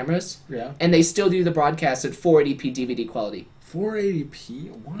HD cameras. Yeah. And they still do the broadcast at 480p DVD quality.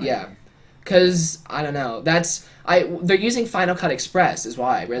 480p? Why? Yeah. Because, I don't know, they're using Final Cut Express is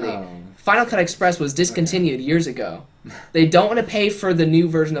why, really. Oh. Final Cut Express was discontinued years ago. They don't want to pay for the new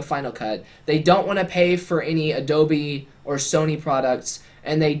version of Final Cut. They don't want to pay for any Adobe or Sony products,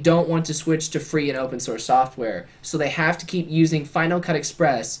 and they don't want to switch to free and open source software. So they have to keep using Final Cut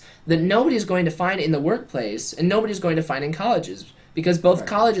Express that nobody's going to find in the workplace and nobody's going to find in colleges, because both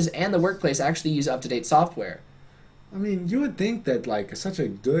colleges and the workplace actually use up-to-date software. I mean, you would think that such a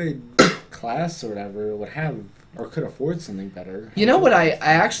good class or whatever would have or could afford something better. You know what? I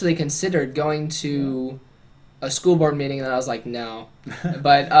actually considered going to a school board meeting, and I was like, no.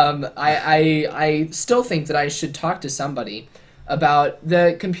 But I still think that I should talk to somebody about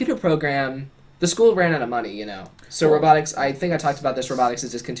the computer program. The school ran out of money, So robotics, I think I talked about this, robotics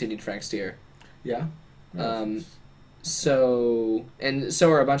is discontinued for next year. Yeah. So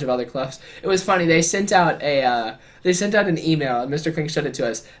are a bunch of other clubs. It was funny. They sent out an email, and Mr. Klink showed it to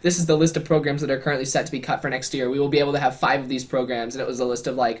us. This is the list of programs that are currently set to be cut for next year. We will be able to have 5 of these programs, and it was a list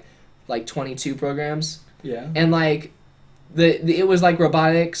of like 22 programs. Yeah. And it was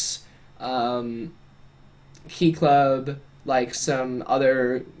robotics, Key Club, some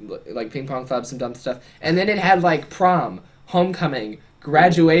other ping pong clubs, some dumb stuff, and then it had prom, homecoming,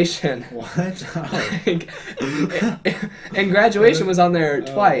 graduation. What? And graduation was on there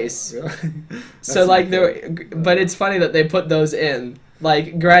twice. Really? So but it's funny that they put those in.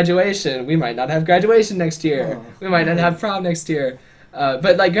 Graduation, we might not have graduation next year. We might not have prom next year.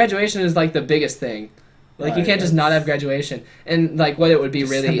 But graduation is the biggest thing. You can't just not have graduation. And what it would be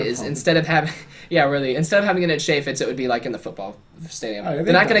really is instead of having it at Chaffetz, it would be in the football stadium.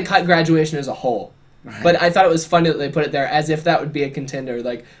 They're not going to cut graduation as a whole. Right. But I thought it was funny that they put it there as if that would be a contender.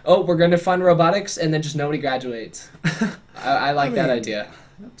 Like, oh, we're going to fund robotics, and then just nobody graduates. I like that idea.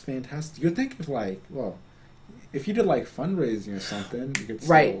 That's fantastic. You'd think if you did like fundraising or something, you could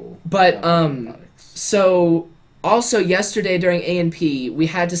right. But so also yesterday during A&P, we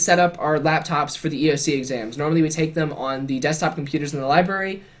had to set up our laptops for the EOC exams. Normally we take them on the desktop computers in the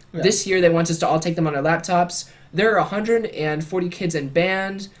library. Yeah. This year they want us to all take them on our laptops. There are 140 kids in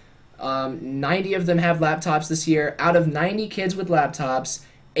band. 90 of them have laptops this year. Out of 90 kids with laptops,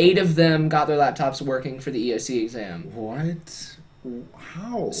 8 of them got their laptops working for the EOC exam. What?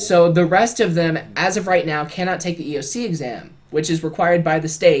 How? So the rest of them, as of right now, cannot take the EOC exam, which is required by the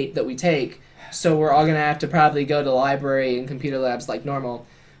state that we take. So we're all going to have to probably go to the library and computer labs like normal.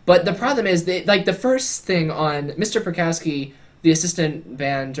 But the problem is, the first thing on Mr. Prokowski, the assistant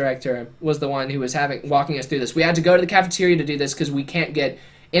band director, was the one who was walking us through this. We had to go to the cafeteria to do this because we can't get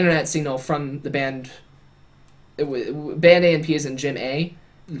internet signal from the band. Band A and P is in Gym A,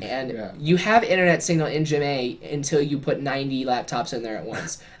 and you have internet signal in Gym A until you put 90 laptops in there at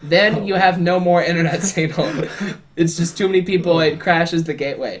once. Then you have no more internet signal. It's just too many people. It crashes the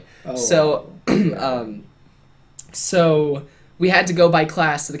gateway. So we had to go by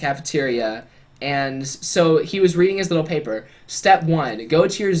class to the cafeteria, and so he was reading his little paper. Step 1, go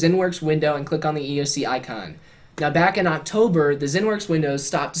to your ZenWorks window and click on the EOC icon. Now, back in October, the ZenWorks windows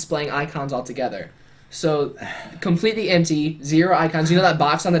stopped displaying icons altogether. So, completely empty, 0 icons. You know that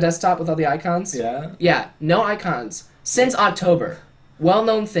box on the desktop with all the icons? Yeah. Yeah, no icons. Since October.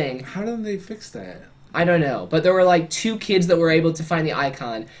 Well-known thing. How did they fix that? I don't know, but there were like 2 kids that were able to find the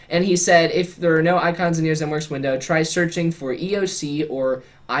icon. And he said, if there are no icons in your ZenWorks window, try searching for EOC or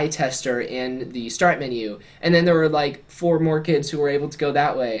iTester in the start menu. And then there were like 4 more kids who were able to go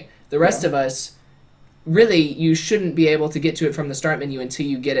that way. The rest of us... Really, you shouldn't be able to get to it from the start menu until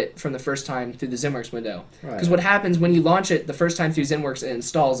you get it from the first time through the ZenWorks window. Because what happens when you launch it the first time through ZenWorks, it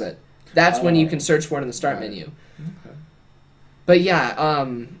installs it. That's when you can search for it in the start menu. Okay. But yeah,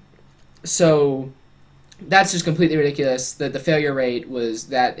 so that's just completely ridiculous that the failure rate was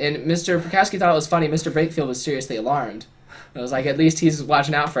that. And Mr. Prokowski thought it was funny. Mr. Brakefield was seriously alarmed. I was like, at least he's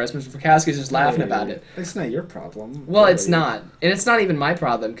watching out for us. Mr. Prokowski's just laughing about it. It's not your problem. Well, it's not. And it's not even my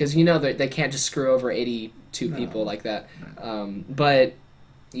problem, because you know that they can't just screw over 82 people like that. No. But,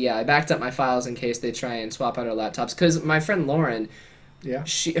 yeah, I backed up my files in case they try and swap out our laptops. Because my friend Lauren,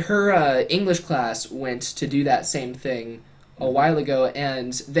 her English class went to do that same thing a while ago,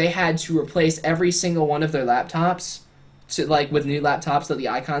 and they had to replace every single one of their laptops with new laptops that the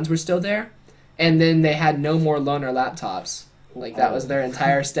icons were still there. And then they had no more loaner laptops. That was their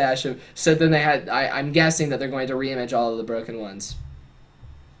entire stash of... So then they had... I'm guessing that they're going to reimage all of the broken ones.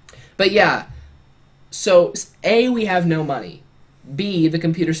 But yeah. So, A, we have no money. B, the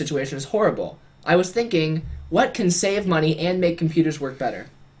computer situation is horrible. I was thinking, what can save money and make computers work better?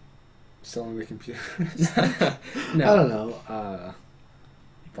 Selling the computers? No. I don't know.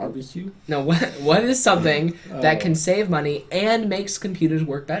 Barbecue? No, what is something that can save money and makes computers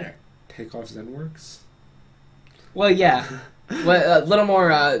work better? Take off ZenWorks? Well, yeah. A little more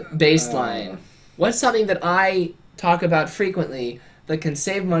baseline. What's something that I talk about frequently that can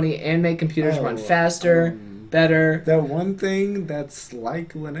save money and make computers run faster, better? That one thing that's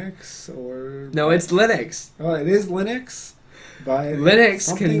like Linux or... No, it's Linux. Oh, it is Linux? But Linux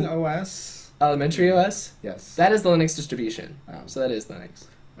something OS? Elementary OS? Yes. That is the Linux distribution. Oh. So that is Linux.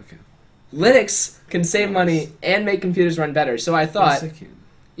 Okay. Linux can save money and make computers run better. So I thought...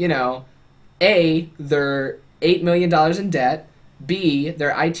 You know, A, they're $8 million in debt. B,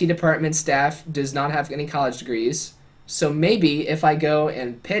 their IT department staff does not have any college degrees. So maybe if I go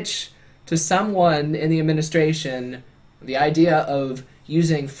and pitch to someone in the administration the idea of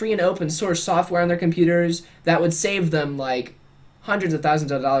using free and open source software on their computers, that would save them like hundreds of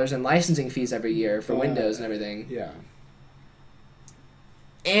thousands of dollars in licensing fees every year for Windows and everything. Yeah.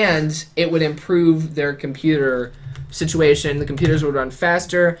 And it would improve their computer situation. The computers would run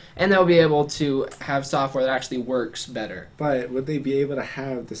faster, and they'll be able to have software that actually works better. But would they be able to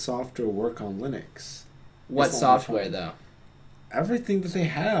have the software work on Linux? What software, though? Everything that they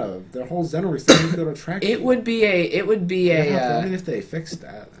have, their whole ZenWorks, they need to go to track. It would be a. I mean, if they fixed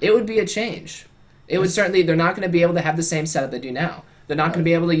that, it would be a change. It would certainly. They're not going to be able to have the same setup they do now. They're not going to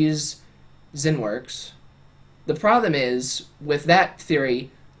be able to use ZenWorks. The problem is, with that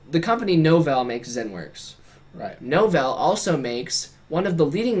theory, the company Novell makes ZenWorks. Right. Novell also makes one of the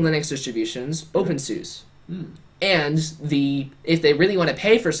leading Linux distributions, OpenSUSE. And if they really want to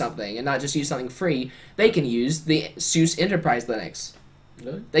pay for something and not just use something free, they can use the SUSE Enterprise Linux.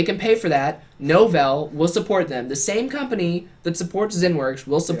 Really? They can pay for that. Novell will support them. The same company that supports ZenWorks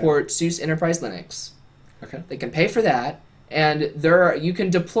will support SUSE Enterprise Linux. Okay. They can pay for that, and you can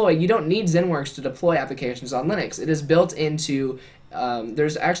deploy. You don't need ZenWorks to deploy applications on Linux. It is built into.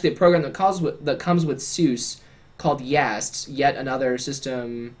 There's actually a program that comes with SUSE called YAST, Yet Another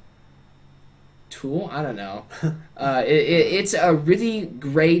System Tool. I don't know. It's a really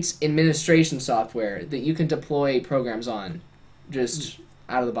great administration software that you can deploy programs on, just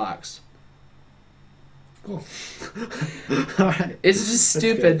out of the box. Cool. All right. It's just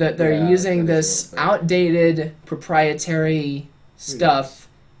stupid that they're using this outdated proprietary stuff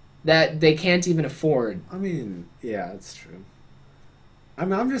that they can't even afford. I mean, yeah, it's true. I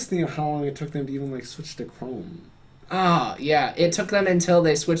mean, I'm just thinking how long it took them to even switch to Chrome. Ah, yeah. It took them until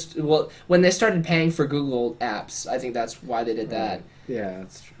they switched. Well, when they started paying for Google apps, I think that's why they did that. Yeah,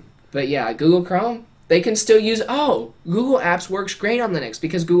 that's true. But yeah, Google Chrome, they can still use. Oh, Google Apps works great on Linux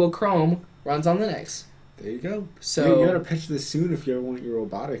because Google Chrome runs on Linux. There you go. So you gotta pitch this soon if you ever want your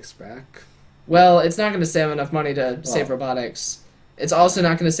robotics back. Well, it's not going to save enough money to save robotics. It's also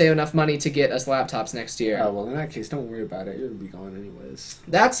not going to save enough money to get us laptops next year. Oh, well, in that case, don't worry about it. You'll be gone anyways.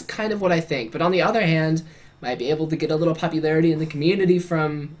 That's kind of what I think. But on the other hand, might be able to get a little popularity in the community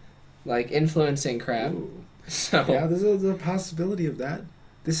from, influencing crap. Ooh. So yeah, there's a possibility of that.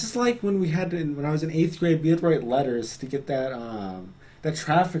 This is like when when I was in 8th grade, we had to write letters to get that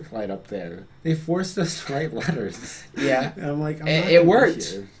traffic light up there. They forced us to write letters. Yeah. And I'm like, it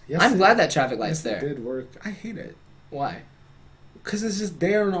worked. Yes, I'm glad that traffic light's there. It did work. I hate it. Why? Because it's just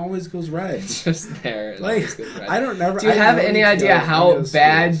there and always goes red. It's just there. Do you have any idea how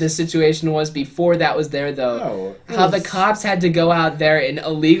bad the situation was before that was there, though? No. How the cops had to go out there and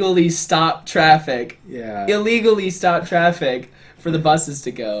illegally stop traffic. Yeah. Illegally stop traffic for the buses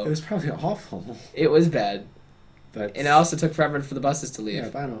to go. It was probably awful. It was bad. And it also took forever for the buses to leave. Yeah,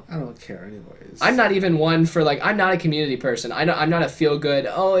 but I don't care anyways. I'm not even one for I'm not a community person. I'm not a feel good.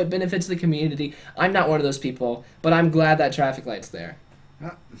 Oh, it benefits the community. I'm not one of those people. But I'm glad that traffic light's there.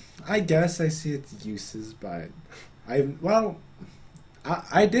 I guess I see its uses, but I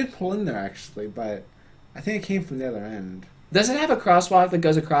did pull in there actually, but I think it came from the other end. Does it have a crosswalk that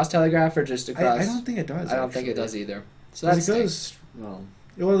goes across Telegraph or just across? I don't think it does. I don't think it does either. So that's because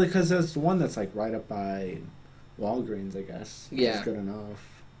there's the one that's right up by Walgreens, I guess. Yeah. It's good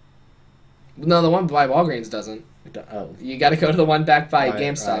enough. No, the one by Walgreens doesn't. Oh. You got to go to the one back by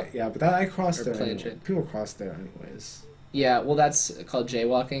GameStop. Right. Yeah, but I crossed there. Anyway. People cross there anyways. Yeah, well, that's called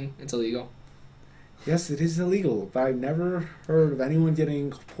jaywalking. It's illegal. Yes, it is illegal, but I've never heard of anyone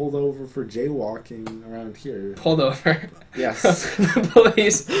getting pulled over for jaywalking around here. Pulled over? Yes. The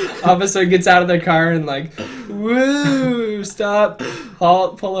police officer gets out of their car and woo, stop,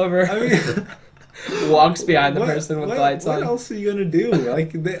 halt, pull over. I mean... walks behind the person with the lights on. What else are you gonna do?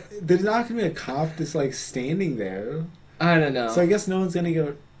 There's not gonna be a cop just standing there. I don't know. So I guess no one's gonna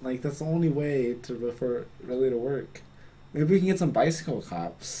go. That's the only way for really to work. Maybe we can get some bicycle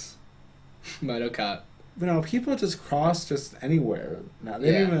cops. Moto cop. But people just cross just anywhere. Now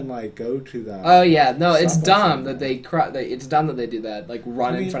they don't even go to the. Oh yeah, no, it's dumb that they it's dumb that they do that.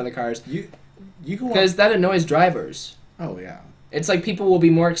 Run in front of the cars. You go because that annoys drivers. Oh yeah. It's people will be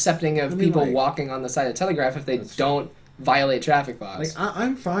more accepting of people walking on the side of Telegraph if they don't violate traffic laws.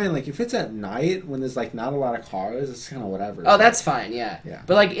 I'm fine. If it's at night when there's not a lot of cars, it's kind of whatever. Oh, that's fine. Yeah. Yeah.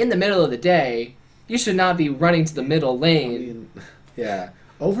 But in the middle of the day, you should not be running to the middle lane. I mean, yeah.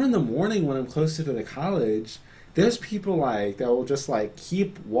 Over in the morning when I'm closer to the college, there's people that will just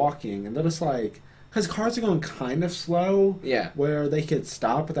keep walking and they're just because cars are going kind of slow. Yeah. Where they could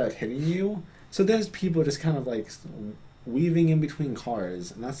stop without hitting you. So there's people just kind of weaving in between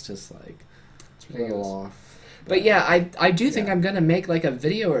cars, and that's just it's a little off. But yeah, I do think I'm gonna make a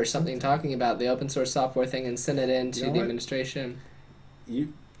video or something talking about the open source software thing and send it in to the administration.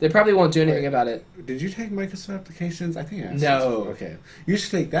 They probably won't do anything about it. Did you take Microsoft applications? I think I asked. No. Okay, you should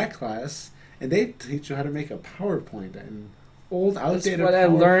take that class, and they teach you how to make a PowerPoint and old outdated. That's what I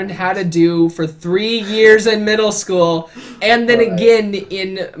learned how to do for 3 years in middle school, and then again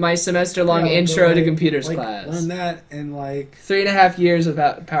in my semester-long intro to computers class. Learn that in 3.5 years of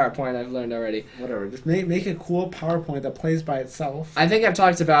PowerPoint I've learned already. Whatever, just make a cool PowerPoint that plays by itself. I think I've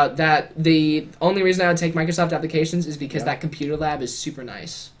talked about that. The only reason I would take Microsoft applications is because that computer lab is super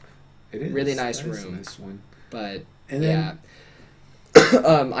nice. It is really nice room. Is a nice one. But and then,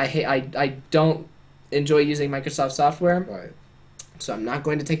 I don't enjoy using Microsoft software. Right. So I'm not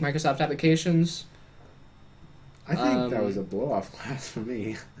going to take Microsoft applications. I think that was a blow-off class for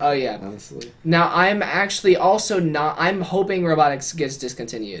me. Oh, yeah. Honestly. Now, I'm actually also not... I'm hoping robotics gets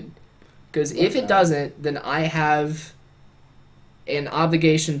discontinued. Because if it doesn't, then I have an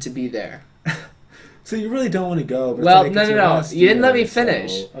obligation to be there. So you really don't want to go. But Well, like, no. You didn't let me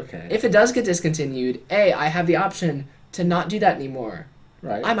finish. So, okay. If it does get discontinued, I have the option to not do that anymore.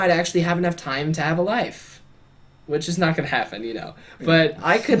 Right. I might actually have enough time to have a life, which is not going to happen, But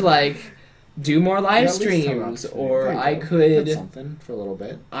I could, do more live streams, or I could... That's something for a little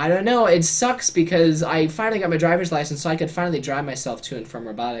bit. I don't know. It sucks because I finally got my driver's license, so I could finally drive myself to and from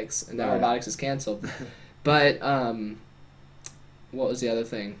robotics, and now robotics is canceled. But, what was the other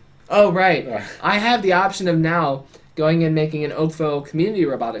thing? Oh, right. I have the option of now going and making an Oakville Community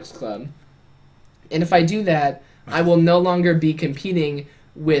Robotics Club. And if I do that, I will no longer be competing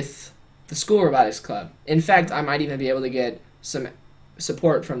with the school robotics club. In fact, I might even be able to get some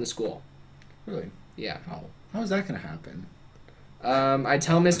support from the school. Really? Yeah. How is that going to happen? I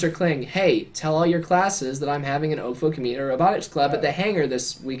tell Mr. Kling, hey, tell all your classes that I'm having an Oakville Community Robotics Club at the hangar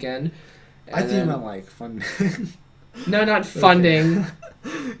this weekend. I think about, funding. No, not funding.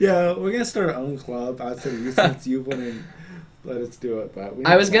 Yeah, we're gonna start our own club outside of you since you wouldn't let us do it. But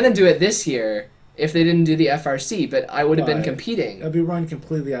I was gonna do it this year if they didn't do the FRC, but I would have been competing. It'll be run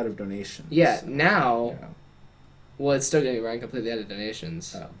completely out of donations. Yeah, now. Yeah. Well, it's still gonna be run completely out of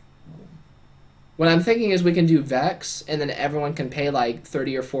donations. Oh. What I'm thinking is we can do Vex, and then everyone can pay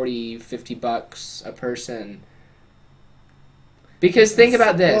 $30 or $40, $50 a person. Because think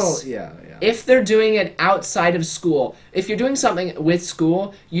about this. Well, yeah. If they're doing it outside of school, if you're doing something with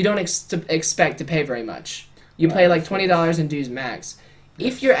school, you don't expect to pay very much. You pay $20 in dues max.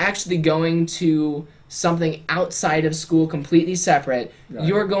 If you're actually going to something outside of school completely separate,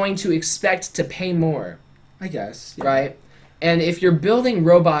 you're going to expect to pay more. I guess. Yeah. Right? And if you're building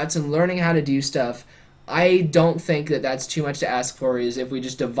robots and learning how to do stuff, I don't think that that's too much to ask for, is if we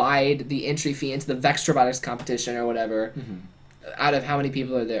just divide the entry fee into the Vex Robotics competition or whatever, out of how many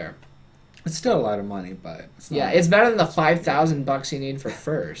people are there. It's still a lot of money, but... It's better than the $5,000 you need for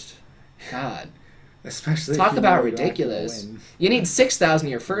first. God. Especially talk about ridiculous. You need $6,000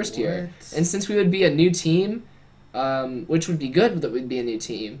 your first year. And since we would be a new team, which would be good that we'd be a new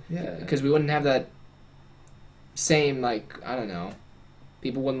team, because we wouldn't have that same, I don't know,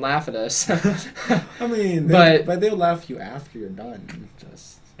 people wouldn't laugh at us. I mean, but they'll laugh at you after you're done.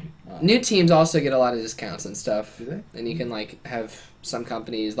 New teams also get a lot of discounts and stuff. Do they? And you can have some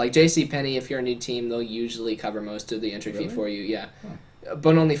companies like JCPenney. If you're a new team, they'll usually cover most of the entry fee for you. Yeah,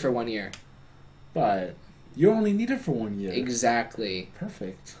 but only for 1 year. But you only need it for 1 year. Exactly.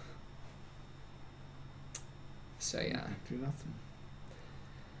 Perfect. So yeah. Do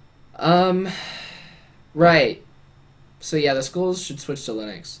nothing. Right. So yeah, the schools should switch to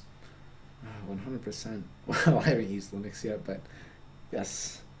Linux. 100%. Well, I haven't used Linux yet, but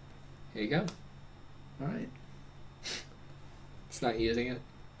yes. Here you go. All right. It's not using it.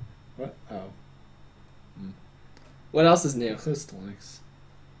 What? Oh. What else is new? Close to Linux.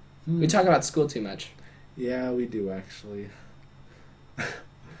 We talk about school too much. Yeah, we do actually.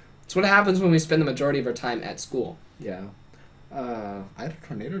 It's what happens when we spend the majority of our time at school. Yeah. I had a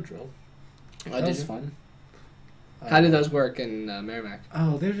tornado drill. That was fun. How do those work in Merrimack?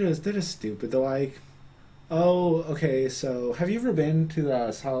 Oh, they're just stupid. They're okay. So, have you ever been to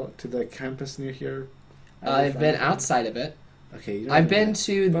the campus near here? I've been outside of it. Okay, I've been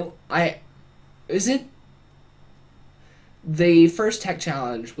to. Is it? The first tech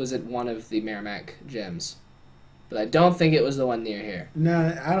challenge was at one of the Merrimack gyms, but I don't think it was the one near here.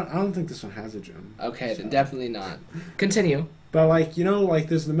 No, I don't think this one has a gym. Okay, then definitely not. Continue. But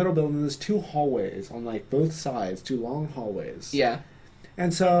there's the middle building. There's 2 hallways on both sides, 2 long hallways. Yeah.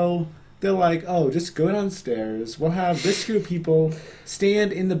 And so they're just go downstairs. We'll have this group of people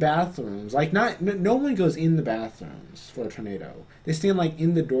stand in the bathrooms. No one goes in the bathrooms for a tornado. They stand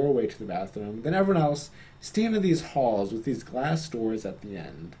in the doorway to the bathroom. Then everyone else stand in these halls with these glass doors at the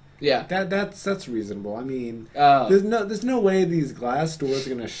end. Yeah. That's reasonable. I mean, there's no way these glass doors are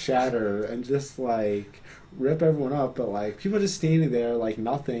gonna shatter and just rip everyone up, but people just standing there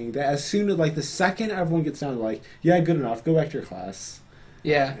nothing. As soon as the second everyone gets down, they're yeah, good enough, go back to your class.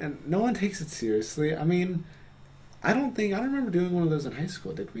 Yeah. And no one takes it seriously. I mean, I don't remember doing one of those in high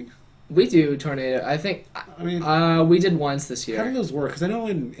school, did we? We do tornado. I think. I mean, we did once this year. How do those work? Because I know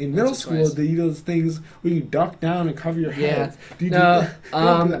in middle school they do those things where you duck down and cover your head. Yeah.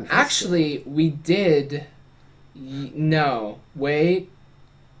 Actually, we did. No, wait.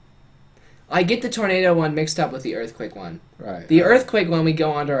 I get the tornado one mixed up with the earthquake one. Right. The earthquake one, we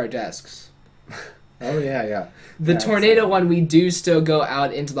go under our desks. Oh, yeah. The tornado one, we do still go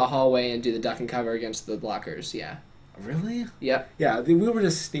out into the hallway and do the duck and cover against the blockers, yeah. Really? Yep. Yeah, we were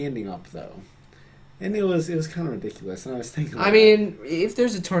just standing up, though. And it was kind of ridiculous, and I was thinking... I mean, if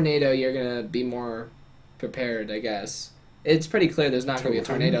there's a tornado, you're going to be more prepared, I guess. It's pretty clear there's not going to be a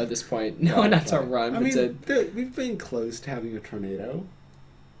tornado at this point. No, not to run. I mean, we've been close to having a tornado.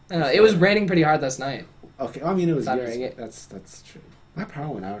 It was raining pretty hard last night. Okay, I mean, it was thundering. That's true. My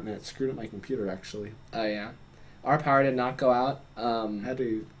power went out and it screwed up my computer, actually. Oh, yeah. Our power did not go out. Had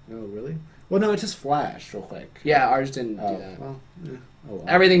to... No, really? Well, no, it just flashed real quick. Yeah, ours didn't do that. Well.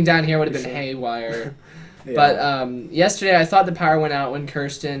 Everything down here would have been haywire. Yeah. But yesterday I thought the power went out when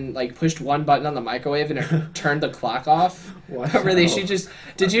Kirsten pushed one button on the microwave and it turned the clock off. Wow. But really, she just...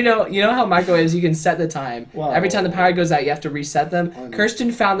 Did you know how microwaves, you can set the time. Wow. Every time the power goes out, you have to reset them.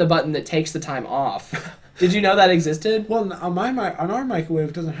 Kirsten found the button that takes the time off. Did you know that existed? Well, on our microwave,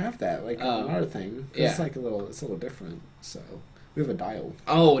 it doesn't have that. On our thing. Yeah. It's it's a little different. So, we have a dial.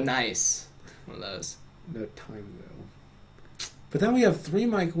 Oh, nice. One of those. No time, though. But then we have 3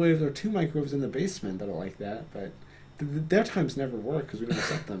 microwaves or 2 microwaves in the basement that are like that, but their times never work because we don't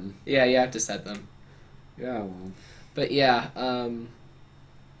set them. Yeah, you have to set them. Yeah, well. But yeah,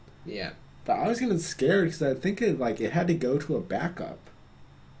 yeah. But I was getting scared because I think it had to go to a backup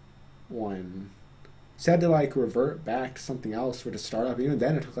one. So I had to revert back to something else for it to start up. Even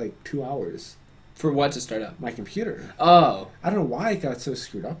then, it took 2 hours. For what to start up? My computer. Oh. I don't know why it got so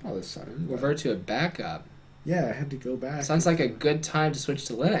screwed up all of a sudden. Revert to a backup. Yeah, I had to go back. Sounds like a good time to switch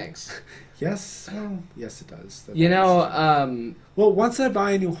to Linux. Yes, well, yes it does. Well, once I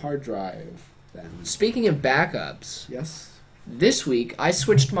buy a new hard drive, then... Speaking of backups... Yes? This week, I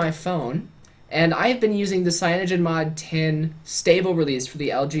switched my phone, and I've been using the CyanogenMod 10 stable release for the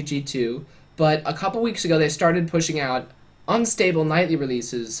LG G2, but a couple weeks ago they started pushing out unstable nightly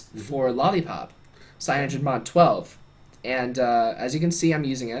releases for Lollipop, CyanogenMod 12. And as you can see, I'm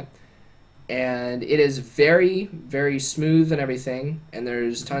using it. And it is very, very smooth and everything. And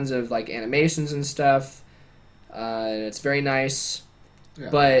there's tons of animations and stuff. And it's very nice. Yeah.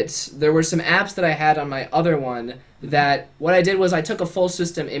 But there were some apps that I had on my other one that what I did was I took a full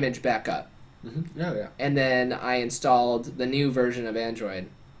system image backup. Yeah. And then I installed the new version of Android.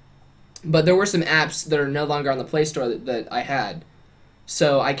 But there were some apps that are no longer on the Play Store that I had.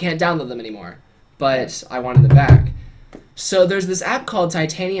 So I can't download them anymore. But I wanted them back. So there's this app called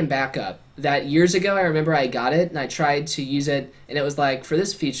Titanium Backup that years ago I remember I got it and I tried to use it and it was for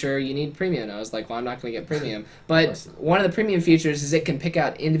this feature you need premium. And I was like, well, I'm not going to get premium. But one of the premium features is it can pick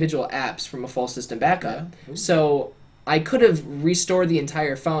out individual apps from a full system backup. Yeah. So I could have restored the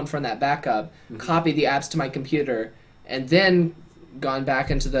entire phone from that backup, copied the apps to my computer, and then gone back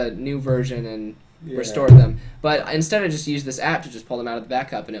into the new version and restored them. But instead I just used this app to just pull them out of the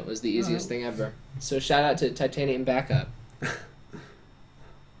backup and it was the easiest thing ever. So shout out to Titanium Backup.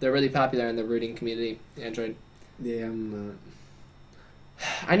 They're really popular in the rooting community, Android. Yeah, I'm not.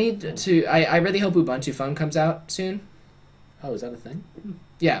 I need to... I really hope Ubuntu Phone comes out soon. Oh, is that a thing?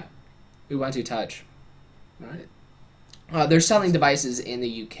 Yeah. Ubuntu Touch. Right. They're selling devices in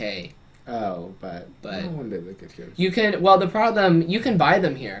the UK. Oh, but one day they get here. You can buy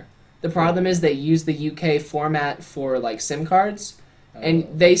them here. The problem is they use the UK format for SIM cards, and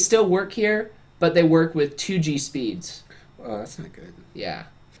they still work here, but they work with 2G speeds. Oh, that's not good. Yeah.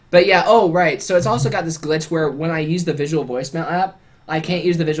 But yeah, right. So it's also got this glitch where when I use the visual voicemail app, I can't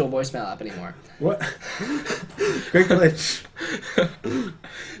use the visual voicemail app anymore. What? Great glitch.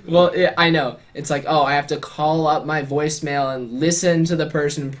 Well, I know. It's I have to call up my voicemail and listen to the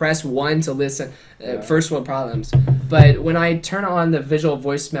person, press 1 to listen. First world problems. But when I turn on the visual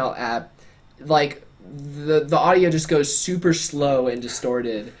voicemail app, the audio just goes super slow and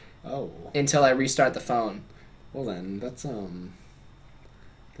distorted until I restart the phone. Well then, that sounds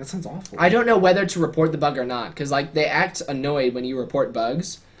awful. I don't know whether to report the bug or not, because they act annoyed when you report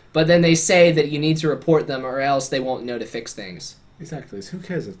bugs, but then they say that you need to report them or else they won't know to fix things. Exactly. So who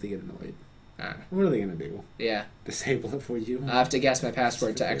cares if they get annoyed? What are they going to do? Yeah. Disable it for you? I have to guess my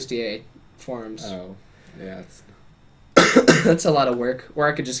password to XDA forums. Oh, yeah. That's a lot of work. Or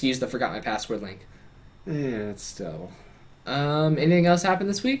I could just use the forgot my password link. Yeah, it's still... Anything else happened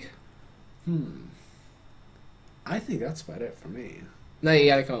this week? I think that's about it for me. No, you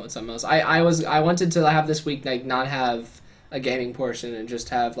gotta come up with something else. I wanted to have this week not have a gaming portion and just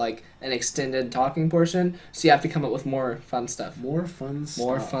have an extended talking portion. So you have to come up with more fun stuff. More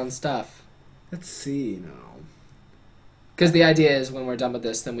fun stuff. Let's see now. Because the idea is when we're done with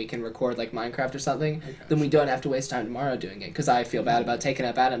this, then we can record Minecraft or something. Then we don't have to waste time tomorrow doing it. Because I feel bad about taking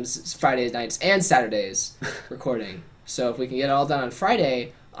up Adam's Friday nights and Saturdays recording. So if we can get it all done on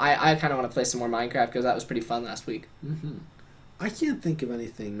Friday, I kind of want to play some more Minecraft because that was pretty fun last week. I can't think of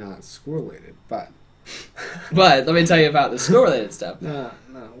anything not school-related, but... But let me tell you about the school-related stuff. No,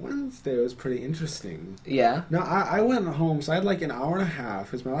 Wednesday was pretty interesting. Yeah? No, I went home, so I had an hour and a half,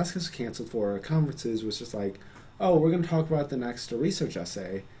 because my last class was canceled for conferences, was just oh, we're going to talk about the next research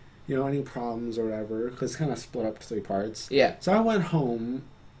essay. You know, any problems or whatever, because it's kind of split up to 3 parts. Yeah. So I went home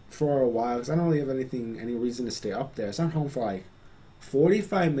for a while, because I don't really have any reason to stay up there. So I went home for like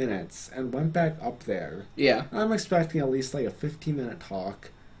 45 minutes and went back up there. Yeah. I'm expecting at least like a 15-minute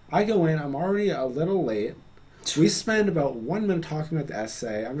talk. I go in, I'm already a little late. We spend about 1 minute talking about the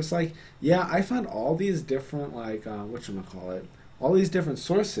essay. I'm just like, yeah, I found all these different, like, whatchamacallit, all these different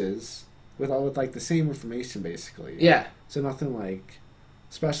sources with like the same information, basically. Yeah. So nothing, like,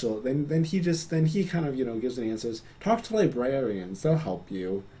 special. Then he kind of, gives the answers. Talk to librarians. They'll help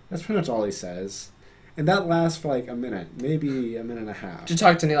you. That's pretty much all he says. And that lasts for, like, a minute. Maybe a minute and a half. Did you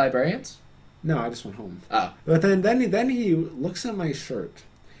talk to any librarians? No, I just went home. Oh. But then he looks at my shirt.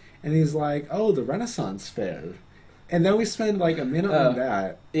 And he's like, oh, the Renaissance Fair. And then we spend like a minute on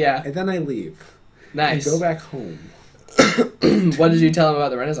that. Yeah. And then I leave. Nice. And go back home. What did you tell him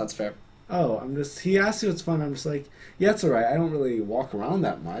about the Renaissance Fair? Oh, he asked me what's fun. I'm just like, yeah, it's alright. I don't really walk around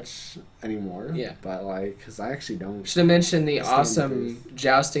that much anymore. Yeah. But like, because I actually don't. Should have mentioned the awesome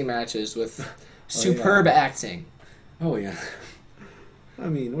jousting matches with superb acting. Oh, yeah. I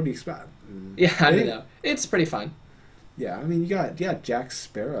mean, what do you expect? Yeah, I don't know. It's pretty fun. Yeah, I mean, you got Jack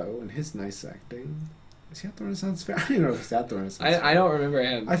Sparrow and his nice acting. Is he at the Renaissance Fair? I don't know if he's at the Renaissance Fair. I don't remember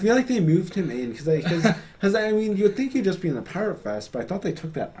him. I feel like they moved him in because I mean, you would think he'd just be in the Pirate Fest, but I thought they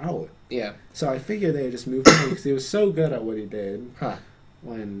took that out. Yeah. So I figured they just moved him in because he was so good at what he did. Huh.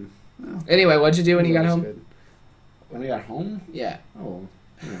 Anyway, what'd you do when you got home? Good. When I got home? Yeah. Oh,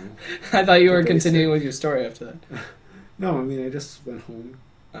 I thought you were continuing with your story after that. No, I mean, I just went home.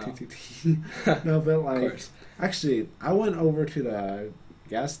 Oh. No, but like... Of course. Actually, I went over to the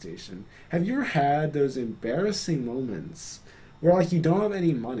gas station. Have you ever had those embarrassing moments where, like, you don't have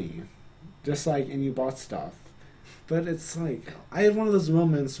any money, just, like, and you bought stuff? But it's, like, I had one of those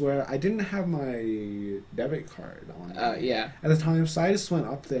moments where I didn't have my debit card on me yeah. at the time, so I just went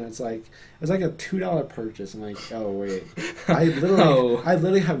up there, and it was like a $2 purchase. I'm like, oh, wait. I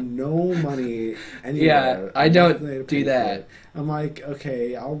literally have no money anywhere. Yeah, I don't do that. I'm like,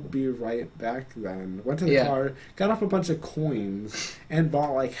 okay, I'll be right back then. Went to the car, got up a bunch of coins, and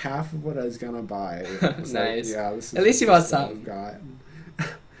bought like half of what I was gonna buy. Nice. Like, yeah, this is at least you bought some.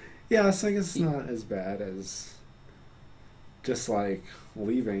 Yeah, so I guess it's not as bad as just like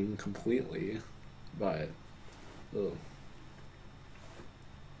leaving completely, but ugh.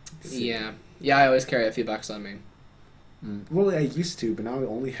 Yeah, I always carry a few bucks on me. Well, I used to, but now I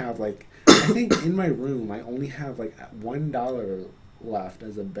only have like, I think in my room I only have like $1 left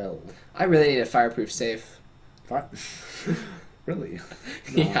as a bill. I really need a fireproof safe. Really?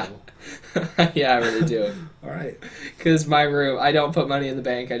 No. Yeah. Yeah, I really do. All right. Because my room, I don't put money in the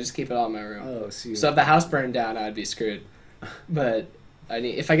bank. I just keep it all in my room. Oh, so if the house burned down, I'd be screwed. But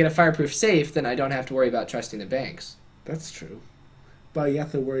if I get a fireproof safe, then I don't have to worry about trusting the banks. That's true. But you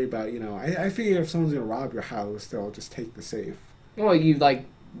have to worry about, I figure if someone's going to rob your house, they'll just take the safe. Well, you, like,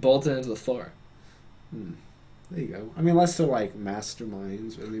 bolt it into the floor. There you go. I mean, unless they're, like,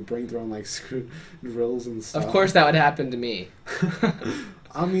 masterminds, and they bring their own, like, screw drills and stuff. Of course that would happen to me.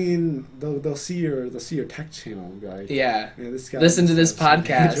 I mean, they'll see your tech channel and be like, yeah. This guy Listen to this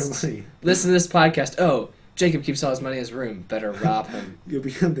podcast. Listen to this podcast. Oh, Jacob keeps all his money in his room. Better rob him. You'll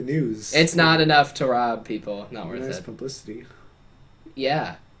be on the news. It's not enough to rob people. Not worth nice it. Publicity.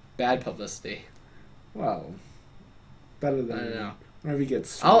 Yeah. Bad publicity. Well, better than... I don't know. Whenever you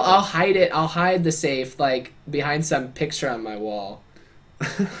get... I'll hide it. I'll hide the safe, like, behind some picture on my wall.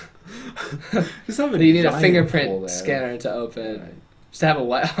 Just have you need a fingerprint scanner to open. Right. Just have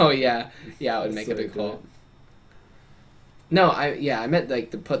a... Oh, yeah. Yeah, it would make a big hole. No, I meant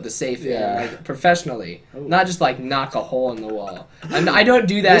like to put the safe in, like professionally, not just like knock a hole in the wall. I don't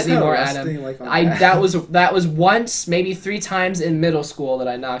do that anymore, Adam. Like that was once, maybe 3 times in middle school that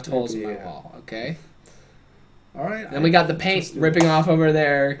I knocked holes in my wall. Okay. All right. Then we got the paint ripping off over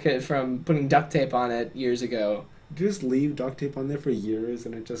there from putting duct tape on it years ago. Did you just leave duct tape on there for years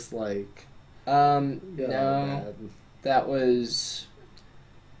and it just like? No, that was.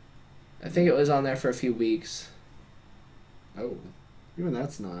 I think it was on there for a few weeks. Oh, even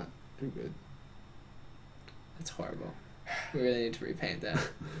that's not too good. That's horrible. We really need to repaint that.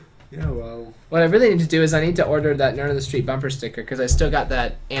 Yeah, well... What I really need to do is I need to order that Nerd on the Street bumper sticker, because I still got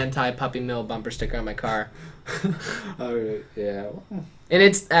that anti-puppy mill bumper sticker on my car. Oh, yeah. And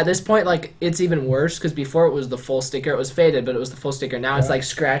it's, at this point, like, it's even worse, because before it was the full sticker. It was faded, but it was the full sticker. Now it's, like,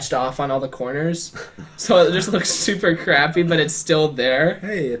 scratched off on all the corners. So it just looks super crappy, but it's still there.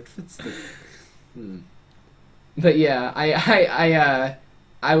 Hey, it fits the... But yeah,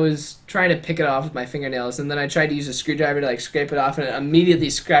 I was trying to pick it off with my fingernails, and then I tried to use a screwdriver to like scrape it off, and it immediately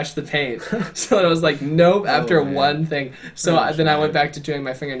scratched the paint. So I was like, nope, after one thing. So then I went back to doing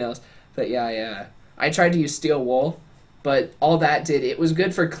my fingernails. But yeah. I tried to use steel wool, but all that did, it was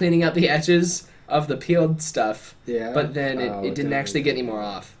good for cleaning up the edges of the peeled stuff. Yeah. But then it didn't actually get any more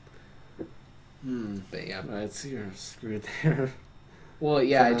off. But yeah. Alright, so you're screwed there. Well,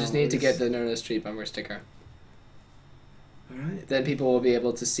 yeah, I just need to get the Nerd Street bumper sticker. Alright. Then people will be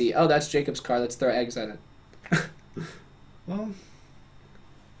able to see, oh, that's Jacob's car, let's throw eggs at it. Well,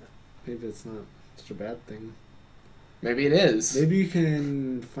 maybe it's not such a bad thing. Maybe it is. Maybe you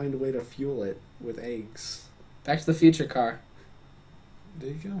can find a way to fuel it with eggs. Back to the Future car. There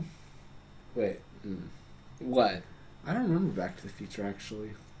you go. Wait. What? I don't remember Back to the Future,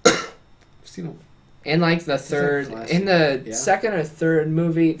 actually. I've seen it. In like the third, in the second or third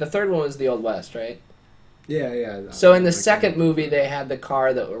movie, the third one was the Old West, right? Yeah. So in the second movie, they had the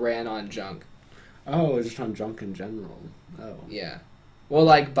car that ran on junk. Oh, it's just on junk in general. Oh. Yeah. Well,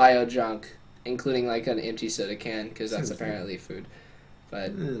 like bio junk, including like an empty soda can, because that's apparently food. But I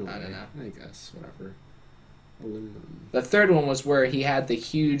don't know. I guess, whatever. Aluminum. The third one was where he had the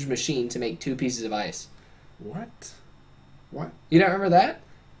huge machine to make 2 pieces of ice. What? You don't remember that?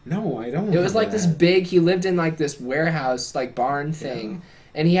 No, I don't. It was like this big, he lived in like this warehouse, like barn thing. Yeah.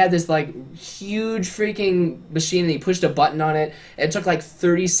 And he had this, like, huge freaking machine, and he pushed a button on it. It took, like,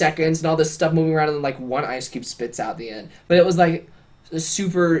 30 seconds, and all this stuff moving around, and then, like, one ice cube spits out the end. But it was, like, a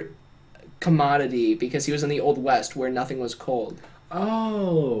super commodity, because he was in the Old West, where nothing was cold.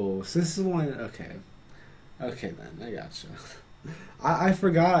 Oh, so this is one... Okay. Okay, then. I gotcha. I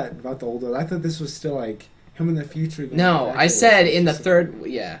forgot about the Old West. I thought this was still, like, him in the future. No, I said in the third...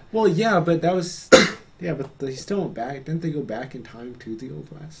 Yeah. Well, yeah, but that was... Yeah, but they still went back. Didn't they go back in time to the Old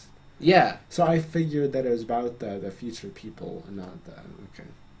West? Yeah. So I figured that it was about the future people and not the... Okay.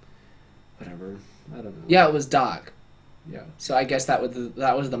 Whatever. I don't know. Yeah, it was Doc. Yeah. So I guess that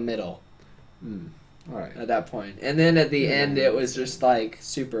was the middle. All right. At that point. And then at the end, it was just like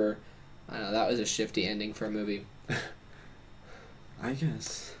super... I don't know, that was a shifty ending for a movie. I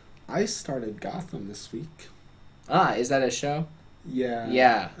guess. I started Gotham this week. Ah, is that a show? Yeah.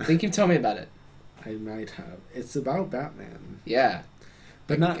 Yeah. I think you've told me about it. I might have. It's about Batman. Yeah.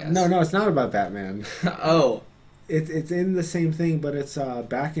 But no, it's not about Batman. Oh. It's in the same thing, but it's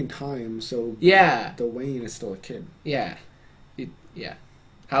back in time, so the Wayne is still a kid. Yeah. Yeah.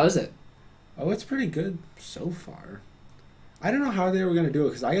 How is it? Oh, it's pretty good so far. I don't know how they were going to do it,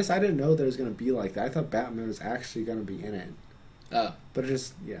 because I guess I didn't know there was going to be like that. I thought Batman was actually going to be in it. Oh. But it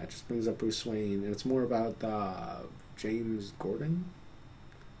just brings up Bruce Wayne, and it's more about James Gordon.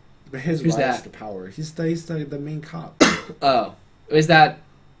 His rise to power. He's the main cop. Oh. Is that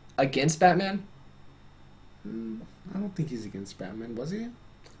against Batman? I don't think he's against Batman, was he?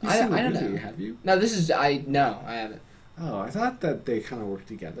 I don't know. Have you? No, I haven't. Oh, I thought that they kind of work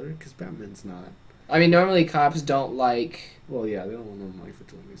together, because Batman's not... I mean, normally cops don't like... Well, yeah, they don't want them like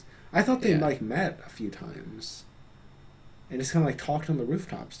vigilantes. I thought they met a few times. And just kind of talked on the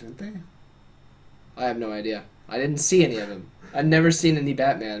rooftops, didn't they? I have no idea. I didn't see any of them. I've never seen any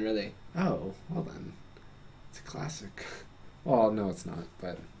Batman, really. Oh, well then. It's a classic. Well, no, it's not,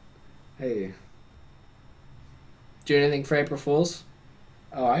 but... Hey. Do anything for April Fools?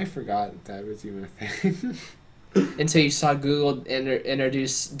 Oh, I forgot that was even a thing. Until you saw Google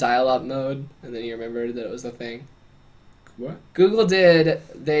introduce dial-up mode, and then you remembered that it was a thing. What? Google did.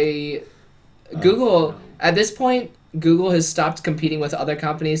 At this point, Google has stopped competing with other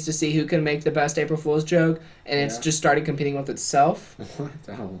companies to see who can make the best April Fool's joke, and it's just started competing with itself. What?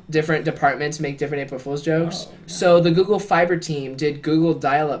 Oh. Different departments make different April Fool's jokes. Oh, yeah. So the Google Fiber team did Google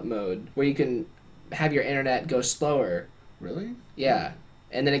dial-up mode, where you can have your internet go slower. Really? Yeah.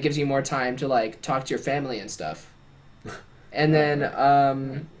 And then it gives you more time to, talk to your family and stuff. And then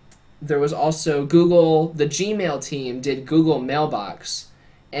there was also Google, the Gmail team did Google Mailbox.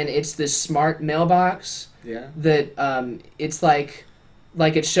 And it's this smart mailbox that it's like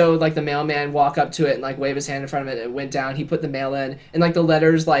it showed the mailman walk up to it and wave his hand in front of it, and it went down, he put the mail in, and the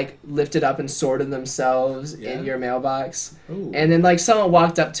letters lifted up and sorted themselves in your mailbox. Ooh. And then someone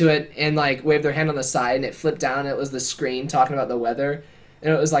walked up to it and waved their hand on the side, and it flipped down, and it was the screen talking about the weather.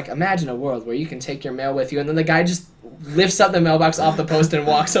 And it was imagine a world where you can take your mail with you, and then the guy just lifts up the mailbox off the post and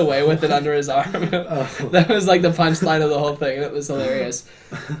walks away with it under his arm. That was the punchline of the whole thing, and it was hilarious.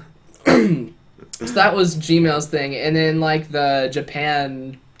 So that was Gmail's thing, and then the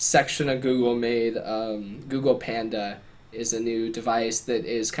Japan section of Google made Google Panda is a new device that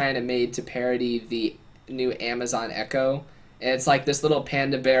is kind of made to parody the new Amazon Echo, and it's this little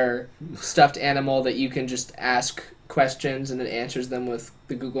panda bear stuffed animal that you can just ask questions and it answers them with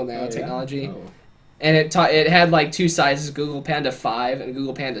the Google Now technology. Oh. And it had like two sizes, Google Panda 5 and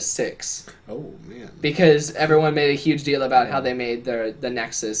Google Panda 6. Oh, man. Because everyone made a huge deal about how they made the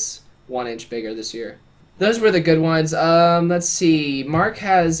Nexus 1 inch bigger this year. Those were the good ones. Let's see. Mark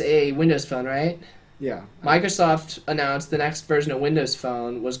has a Windows Phone, right? Yeah. Microsoft announced the next version of Windows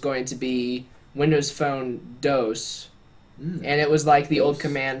Phone was going to be Windows Phone DOS. And it was like the old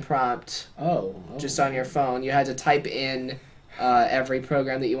command prompt just on your phone. You had to type in every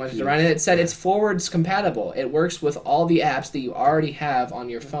program that you wanted to run. And it said it's forwards compatible. It works with all the apps that you already have on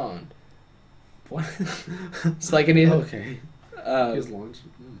your phone. What? It's like okay. His launch.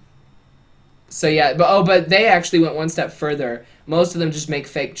 So yeah, but they actually went one step further. Most of them just make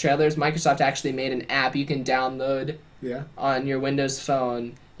fake trailers. Microsoft actually made an app you can download on your Windows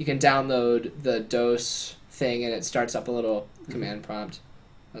Phone. You can download the DOS thing, and it starts up a little command prompt.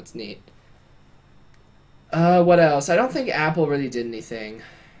 That's neat. What else? I don't think Apple really did anything.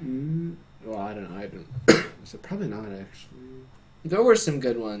 Well, I don't. So probably not, actually. There were some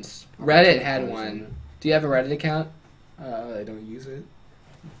good ones. Reddit had one. Do you have a Reddit account? I don't use it.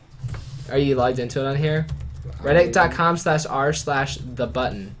 Are you logged into it on here?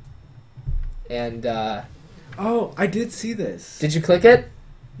 Reddit.com/r/thebutton. And, oh, I did see this. Did you click it?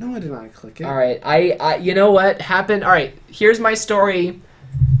 No, I did not click it. Alright, I you know what happened? Alright, here's my story.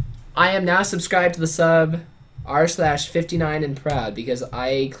 I am now subscribed to the sub r/59 and proud because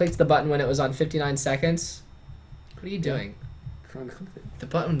I clicked the button when it was on 59 seconds. What are you doing? Trying to click it. The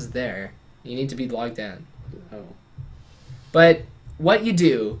button's there. You need to be logged in. Oh. But what you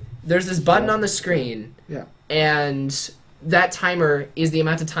do, there's this button on the screen. Yeah. And that timer is the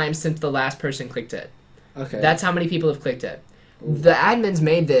amount of time since the last person clicked it. Okay. That's how many people have clicked it. Ooh. The admins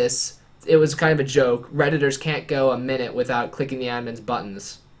made this. It was kind of a joke. Redditors can't go a minute without clicking the admins'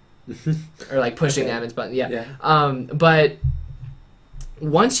 buttons. Or like pushing the admins button. Yeah. But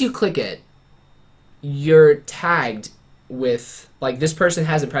once you click it, you're tagged with, like, this person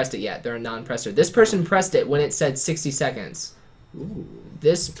hasn't pressed it yet. They're a non-presser. This person pressed it when it said 60 seconds. Ooh.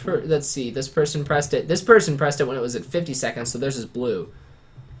 Let's see. This person pressed it. This person pressed it when it was at 50 seconds, so theirs is blue.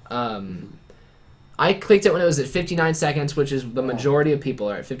 I clicked it when it was at 59 seconds, which is the majority of people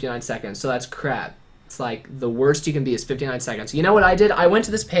are at 59 seconds, so that's crap. It's like the worst you can be is 59 seconds. You know what I did? I went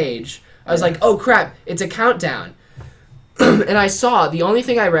to this page. I was like, oh crap, it's a countdown. And I saw, the only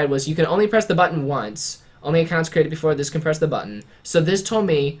thing I read was you can only press the button once. Only accounts created before this can press the button. So this told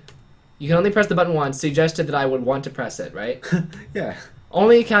me you can only press the button once, suggested that I would want to press it, right? Yeah.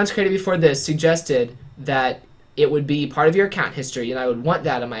 Only accounts created before this suggested that it would be part of your account history, and I would want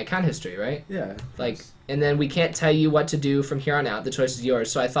that in my account history, right? Yeah. Like, and then we can't tell you what to do from here on out. The choice is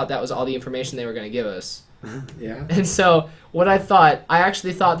yours. So I thought that was all the information they were going to give us. Yeah. And so what I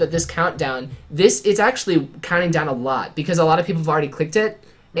actually thought that this countdown, it's actually counting down a lot because a lot of people have already clicked it.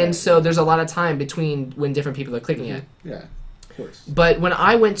 Right. And so there's a lot of time between when different people are clicking it. Yeah, of course. But when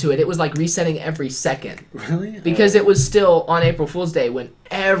I went to it, it was like resetting every second. Really? Because it was still on April Fool's Day when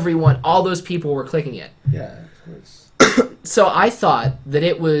all those people were clicking it. Yeah, of course. So I thought that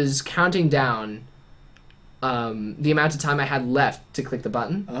it was counting down the amount of time I had left to click the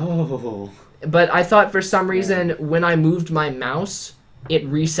button. Oh. But I thought for some reason when I moved my mouse, it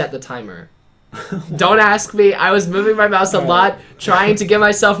reset the timer. Don't ask me. I was moving my mouse a lot, trying to give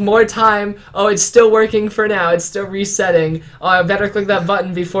myself more time. Oh, it's still working for now. It's still resetting. Oh, I better click that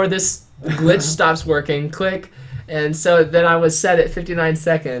button before this glitch stops working. Click. And so then I was set at 59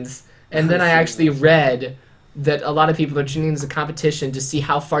 seconds. And then I actually read that a lot of people are tuning this as a competition to see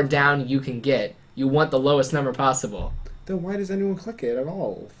how far down you can get. You want the lowest number possible. Then why does anyone click it at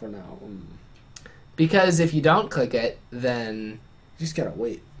all for now? Because if you don't click it, then you just gotta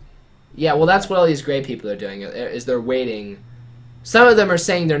wait. Yeah, well, that's what all these gray people are doing, is they're waiting. Some of them are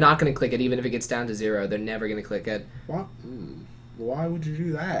saying they're not going to click it, even if it gets down to 0. They're never going to click it. What? Why would you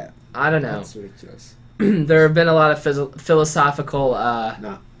do that? I don't know. That's ridiculous. There have been a lot of philosophical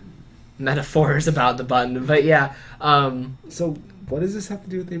metaphors about the button, but yeah. So, what does this have to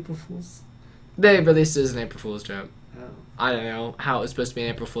do with April Fool's? They released it as an April Fool's joke. Oh. I don't know how it was supposed to be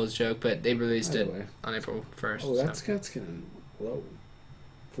an April Fool's joke, but they released it on April 1st. Oh, that's kind of low.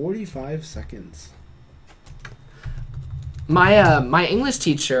 45 seconds. My English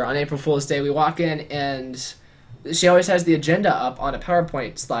teacher on April Fool's Day, we walk in and she always has the agenda up on a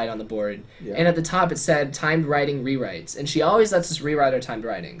PowerPoint slide on the board. Yeah. And at the top it said timed writing rewrites. And she always lets us rewrite our timed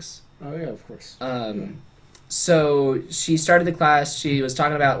writings. Oh, yeah, of course. So she started the class. She was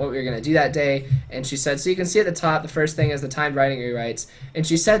talking about what we were going to do that day. And she said, so you can see at the top, the first thing is the timed writing rewrites. And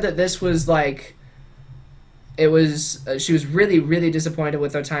she said that this was like it was she was really, really disappointed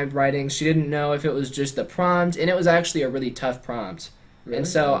with our timed writing. She didn't know if it was just the prompt, and it was actually a really tough prompt. Really? And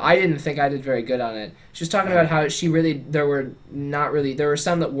so I didn't think I did very good on it. She was talking about how there were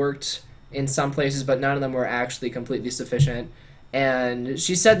some that worked in some places, but none of them were actually completely sufficient. And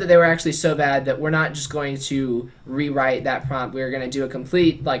she said that they were actually so bad that we're not just going to rewrite that prompt. We're going to do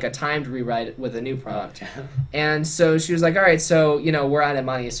a timed rewrite with a new prompt. And so she was like, all right, so, we're out of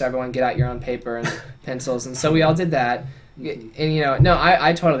money, so everyone get out your own paper and pencils. And so we all did that. And,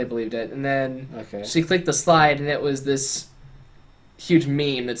 I totally believed it. And then she clicked the slide, and it was this huge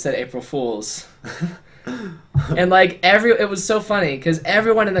meme that said April Fools. And, it was so funny, because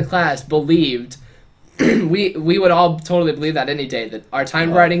everyone in the class believed... we would all totally believe that any day, that our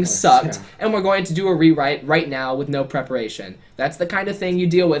timed writing sucked, and we're going to do a rewrite right now with no preparation. That's the kind of thing you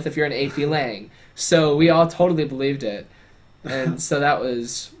deal with if you're an AP Lang. So we all totally believed it. And so that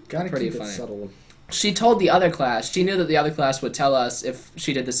was pretty funny. Subtle. She told the other class, she knew that the other class would tell us if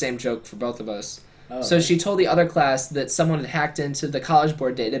she did the same joke for both of us. So she told the other class that someone had hacked into the College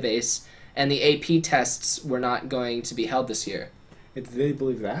Board database, and the AP tests were not going to be held this year. Did they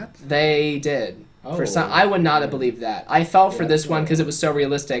believe that? They did. I would not have believed that. I fell for this one because it was so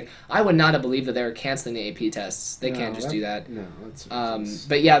realistic. I would not have believed that they were canceling the AP tests. They can't just do that. No, that's ridiculous.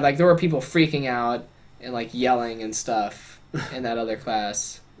 But yeah, there were people freaking out and yelling and stuff in that other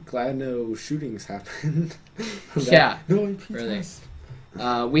class. Glad no shootings happened. Yeah, no AP really. Test.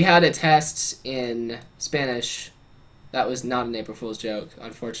 We had a test in Spanish that was not an April Fool's joke,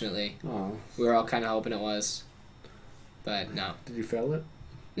 unfortunately. Oh. We were all kind of hoping it was, but no. Did you fail it?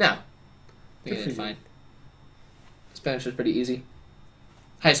 No. I think I did fine. Spanish was pretty easy.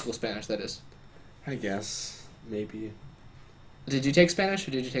 High school Spanish, that is. I guess. Maybe. Did you take Spanish,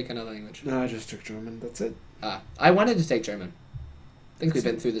 or did you take another language? No, I just took German. That's it. I wanted to take German. I think we've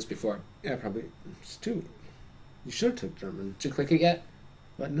been through this before. Yeah, probably. It's two. You should have took German. Did you click it yet?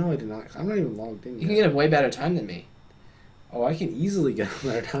 But no, I did not. I'm not even logged in yet. You can get a way better time than me. Oh, I can easily get a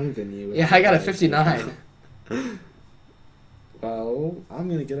better time than you. Yeah, I got a 59. Well, I'm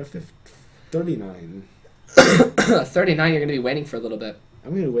going to get a 39. 39, you're going to be waiting for a little bit.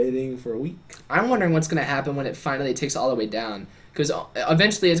 I'm going to be waiting for a week. I'm wondering what's going to happen when it finally takes all the way down. Because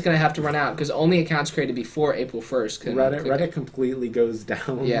eventually it's going to have to run out, because only accounts created before April 1st can... Reddit completely goes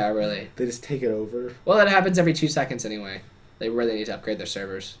down. Yeah, really. They just take it over. Well, that happens every 2 seconds anyway. They really need to upgrade their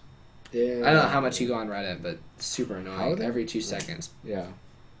servers. Yeah. I don't know how much you go on Reddit, but it's super annoying. Every 2 seconds. Yeah.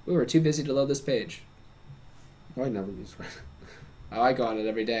 We were too busy to load this page. Oh, I never use Reddit. Oh, I go on it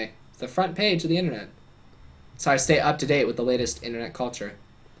every day. It's the front page of the internet. So I stay up to date with the latest internet culture.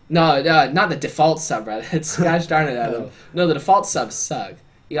 No, not the default subreddits. Gosh darn it, Adam. No, the default subs suck.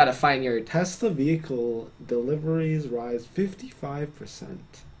 You gotta find your... Tesla vehicle deliveries rise 55%.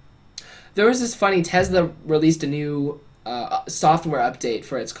 There was this funny... Tesla released a new software update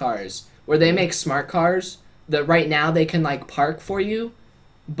for its cars, where they make smart cars that right now they can, park for you.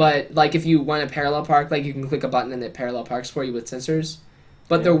 But, if you want to parallel park, you can click a button and it parallel parks for you with sensors.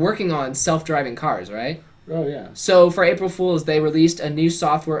 But they're working on self-driving cars, right? Oh, yeah. So, for April Fools, they released a new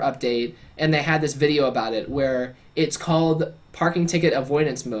software update, and they had this video about it, where it's called Parking Ticket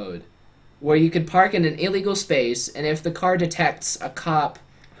Avoidance Mode, where you could park in an illegal space, and if the car detects a cop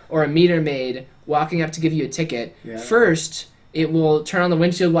or a meter maid walking up to give you a ticket, first, it will turn on the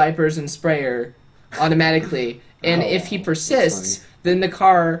windshield wipers and sprayer automatically, and if he persists... Then the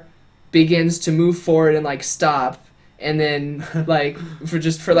car begins to move forward and stop, and then for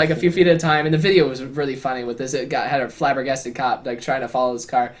a few feet at a time. And the video was really funny with this. It had a flabbergasted cop trying to follow his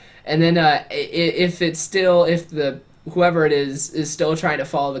car, and then if whoever it is still trying to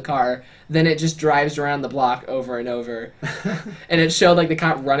follow the car, then it just drives around the block over and over, and it showed the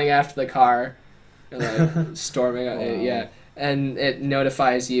cop running after the car, and, storming. Yeah, and it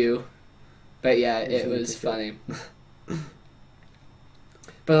notifies you. But yeah, it was funny.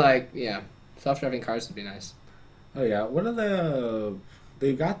 But, self-driving cars would be nice. Oh, yeah. What are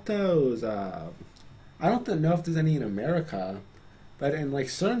they got those, I don't know if there's any in America, but in,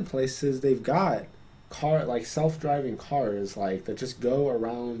 certain places, they've got self-driving cars, that just go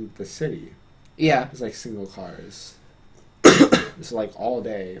around the city. Yeah. It's, single cars. It's, all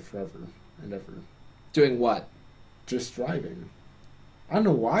day, forever and ever. Doing what? Just driving. I don't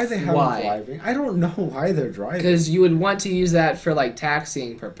know why they have them driving. I don't know why they're driving. Because you would want to use that for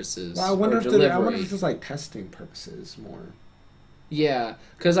taxiing purposes. Well, I wonder if it's just testing purposes more. Yeah,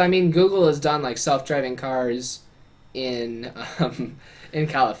 because Google has done self-driving cars in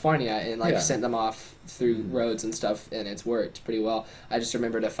California and sent them off through roads and stuff, and it's worked pretty well. I just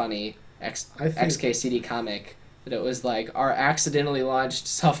remembered a funny XKCD comic that it was our accidentally launched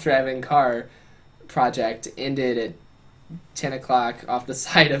self-driving car project ended at 10 o'clock off the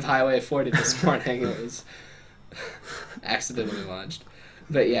side of Highway 40 this morning. It was accidentally launched.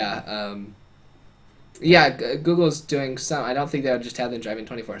 But yeah, Google's doing some. I don't think they would just have them driving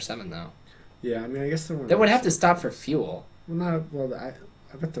 24/7 though. Yeah, I mean, I guess they would have to stop for fuel. I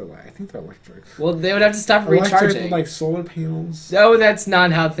bet they're I think they're electric. Well, they would have to stop for recharging. With, like solar panels. No, that's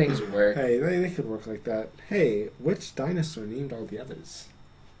not how things work. Hey, they could work like that. Hey, which dinosaur named all the others?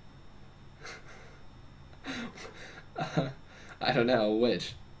 I don't know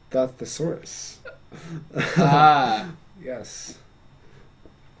which. The thesaurus. Ah. Yes.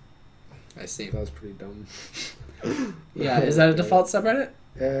 I see. That was pretty dumb. Yeah, is that a default subreddit?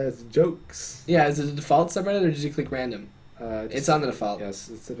 It's jokes. Yeah, is it a default subreddit or did you click random? It's on the default. Yes,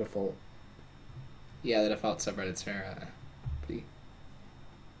 it's the default. Yeah, the default subreddits are pretty...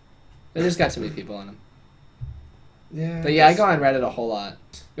 They just got too many people on them. Yeah. But yeah, I go on Reddit a whole lot.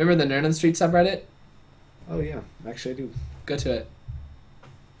 Remember the Nerd on the Street subreddit? Oh yeah, actually I do. Go to it.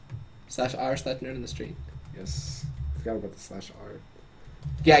 /r/Nerd on the Street. Yes. I forgot about the /r.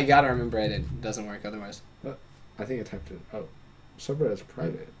 Yeah, you gotta remember it. It doesn't work otherwise. But I think I typed it. Oh. Subreddit's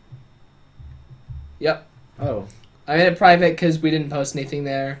private. Yep. Oh. I made it private because we didn't post anything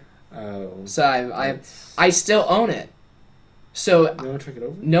there. Oh. So I still own it. So no one took it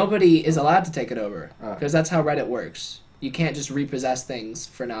over? Nobody is allowed to take it over because Ah. that's how Reddit works. You can't just repossess things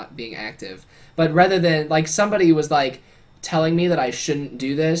for not being active. But rather than like somebody was like telling me that I shouldn't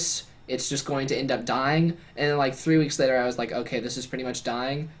do this, it's just going to end up dying. And then like 3 weeks later, I was like, okay, this is pretty much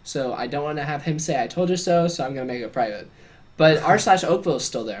dying. So I don't want to have him say I told you so. So I'm gonna make it private. But r/Oakville is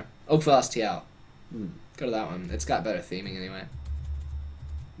still there. Oakville STL. Go to that one. It's got better theming anyway.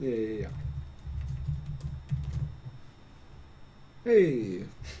 Yeah. Hey.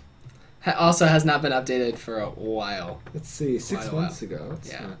 Also has not been updated for a while. Let's see, 6 months ago.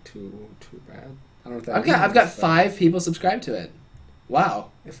 It's not too bad. I don't know if that I've got 5 people subscribed to it.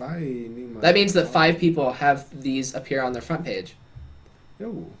 Wow. If I knew my... That means that 5 people have these appear on their front page.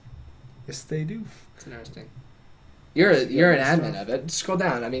 Oh. Yes, they do. It's interesting. You're an admin of it. Scroll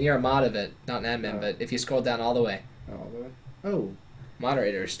down. I mean, you're a mod of it, not an admin, but if you scroll down all the way. All the way? Oh.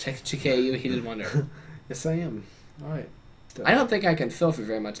 Moderators. TKU Heated Wonder. Yes, I am. All right. I don't think I can fill for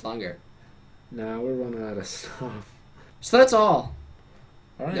very much longer. Nah, we're running out of stuff. So that's all.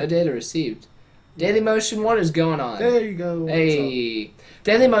 All right. No data received. Dailymotion, what is going on? There you go. Hey.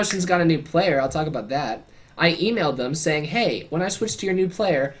 Dailymotion's got a new player. I'll talk about that. I emailed them saying, hey, when I switch to your new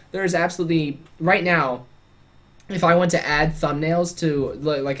player, there is absolutely... Right now, if I want to add thumbnails to...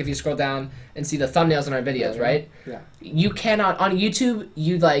 Like, if you scroll down and see the thumbnails in our videos, right? Yeah. You cannot... On YouTube,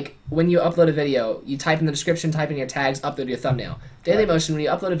 you, like... When you upload a video, you type in the description, type in your tags, upload your thumbnail. Dailymotion, when you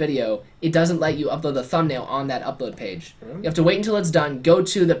upload a video, it doesn't let you upload the thumbnail on that upload page. Really? You have to wait until it's done, go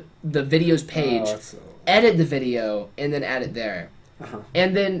to the video's page, edit the video, and then add it there. Uh-huh.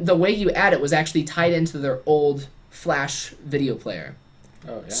 And then the way you add it was actually tied into their old Flash video player.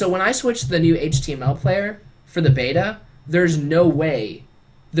 Oh, yeah. So when I switched to the new HTML player for the beta, there's no way...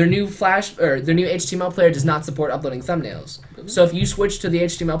 Their new HTML player does not support uploading thumbnails. Really? So if you switch to the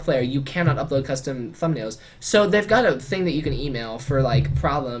HTML player, you cannot upload custom thumbnails. So they've got a thing that you can email for like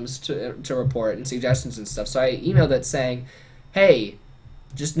problems to report and suggestions and stuff. So I emailed it saying, hey,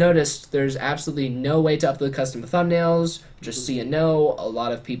 just noticed there's absolutely no way to upload custom thumbnails. Just so you know, a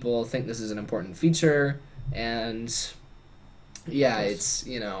lot of people think this is an important feature. And yeah, it's,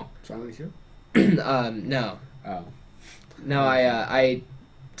 you know. Finally here? No. Oh. No, I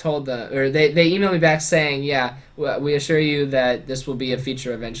told them, or they emailed me back saying, yeah, we assure you that this will be a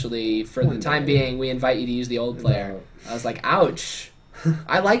feature eventually. For the time being, we invite you to use the old player. I was like, ouch.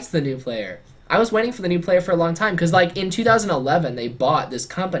 I liked the new player. I was waiting for the new player for a long time because, like, in 2011, they bought this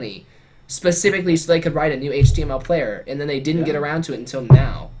company specifically so they could write a new HTML player, and then they didn't get around to it until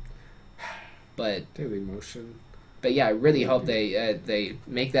now. But Dailymotion. But yeah, I really hope they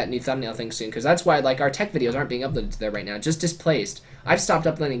make that new thumbnail thing soon, because that's why like our tech videos aren't being uploaded to there right now, just displaced. I've stopped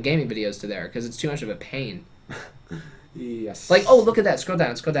uploading gaming videos to there because it's too much of a pain. Yes. Like, oh, look at that. Scroll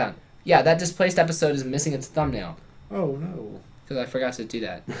down. Yeah, that displaced episode is missing its thumbnail. Oh, no. Because I forgot to do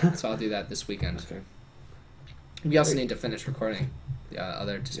that. So I'll do that this weekend. Okay. We also need to finish recording the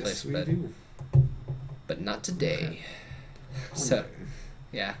other displaced. Yes, we do. But not today. Okay. So,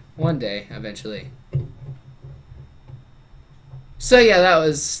 yeah, one day, eventually. So yeah, that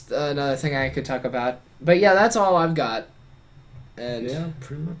was another thing I could talk about. But yeah, that's all I've got. And yeah,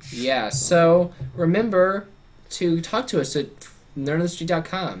 pretty much. Yeah, so remember to talk to us at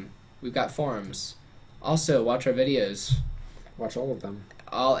nerdonthestreet.com. We've got forums. Also, watch our videos. Watch all of them.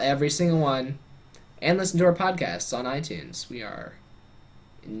 Every single one. And listen to our podcasts on iTunes. We are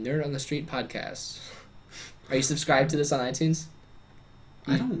Nerd on the Street podcast. Are you subscribed to this on iTunes?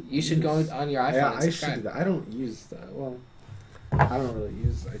 I don't. You should go on your iPhone. Yeah, and I subscribe. should do that. I don't use that. Well, I don't really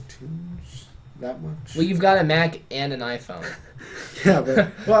use iTunes that much. Well, you've got a Mac and an iPhone. Yeah,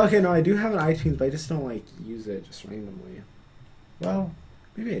 but well, okay, no, I do have an iTunes, but I just don't like use it just randomly. Well,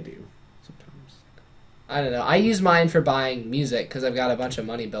 maybe I do sometimes. I don't know. I use mine for buying music because I've got a bunch of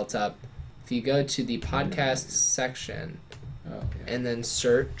money built up. If you go to the podcast section and then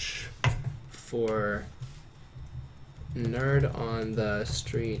search for Nerd on the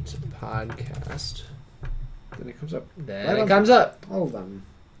Street podcast, then it comes up. Then it comes up. All of them.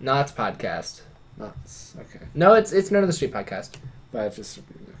 NOTS podcast. NOTS. Okay. No, it's Nerd on the Street podcast. But it's just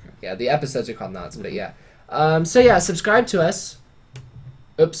okay. Yeah, the episodes are called NOTS, but yeah. So yeah, subscribe to us.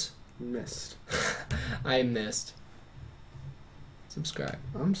 Oops. Missed. I missed. Subscribe.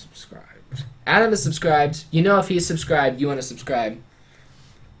 I'm subscribed. Adam is subscribed. You know if he's subscribed, you want to subscribe.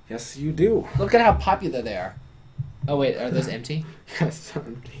 Yes, you do. Look at how popular they are. Oh wait, are those empty? Yes,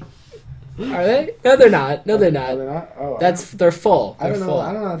 empty. Are they? No, they're not. No, they're not. Are they not? Oh, they're full. I don't know. Full.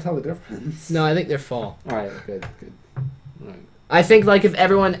 I don't know how to tell the difference. No, I think they're full. All right, good. All right. I think like if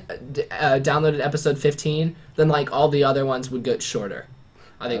everyone downloaded episode 15, then like all the other ones would get shorter.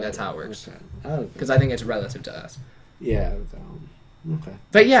 I think that's how it works. Because I think it's relative to us. Yeah. Okay.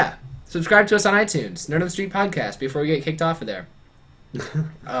 But yeah, subscribe to us on iTunes, Nerd on the Street podcast, before we get kicked off of there.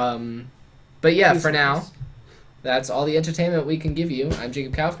 But yeah, for now, that's all the entertainment we can give you. I'm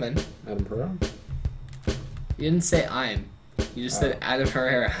Jacob Kaufman. Adam Pereira. You didn't say I'm. You just said Adam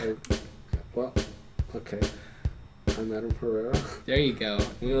Herrera. Well, okay. I'm Adam Pereira. There you go.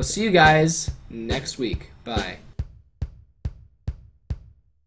 We will see you guys next week. Bye.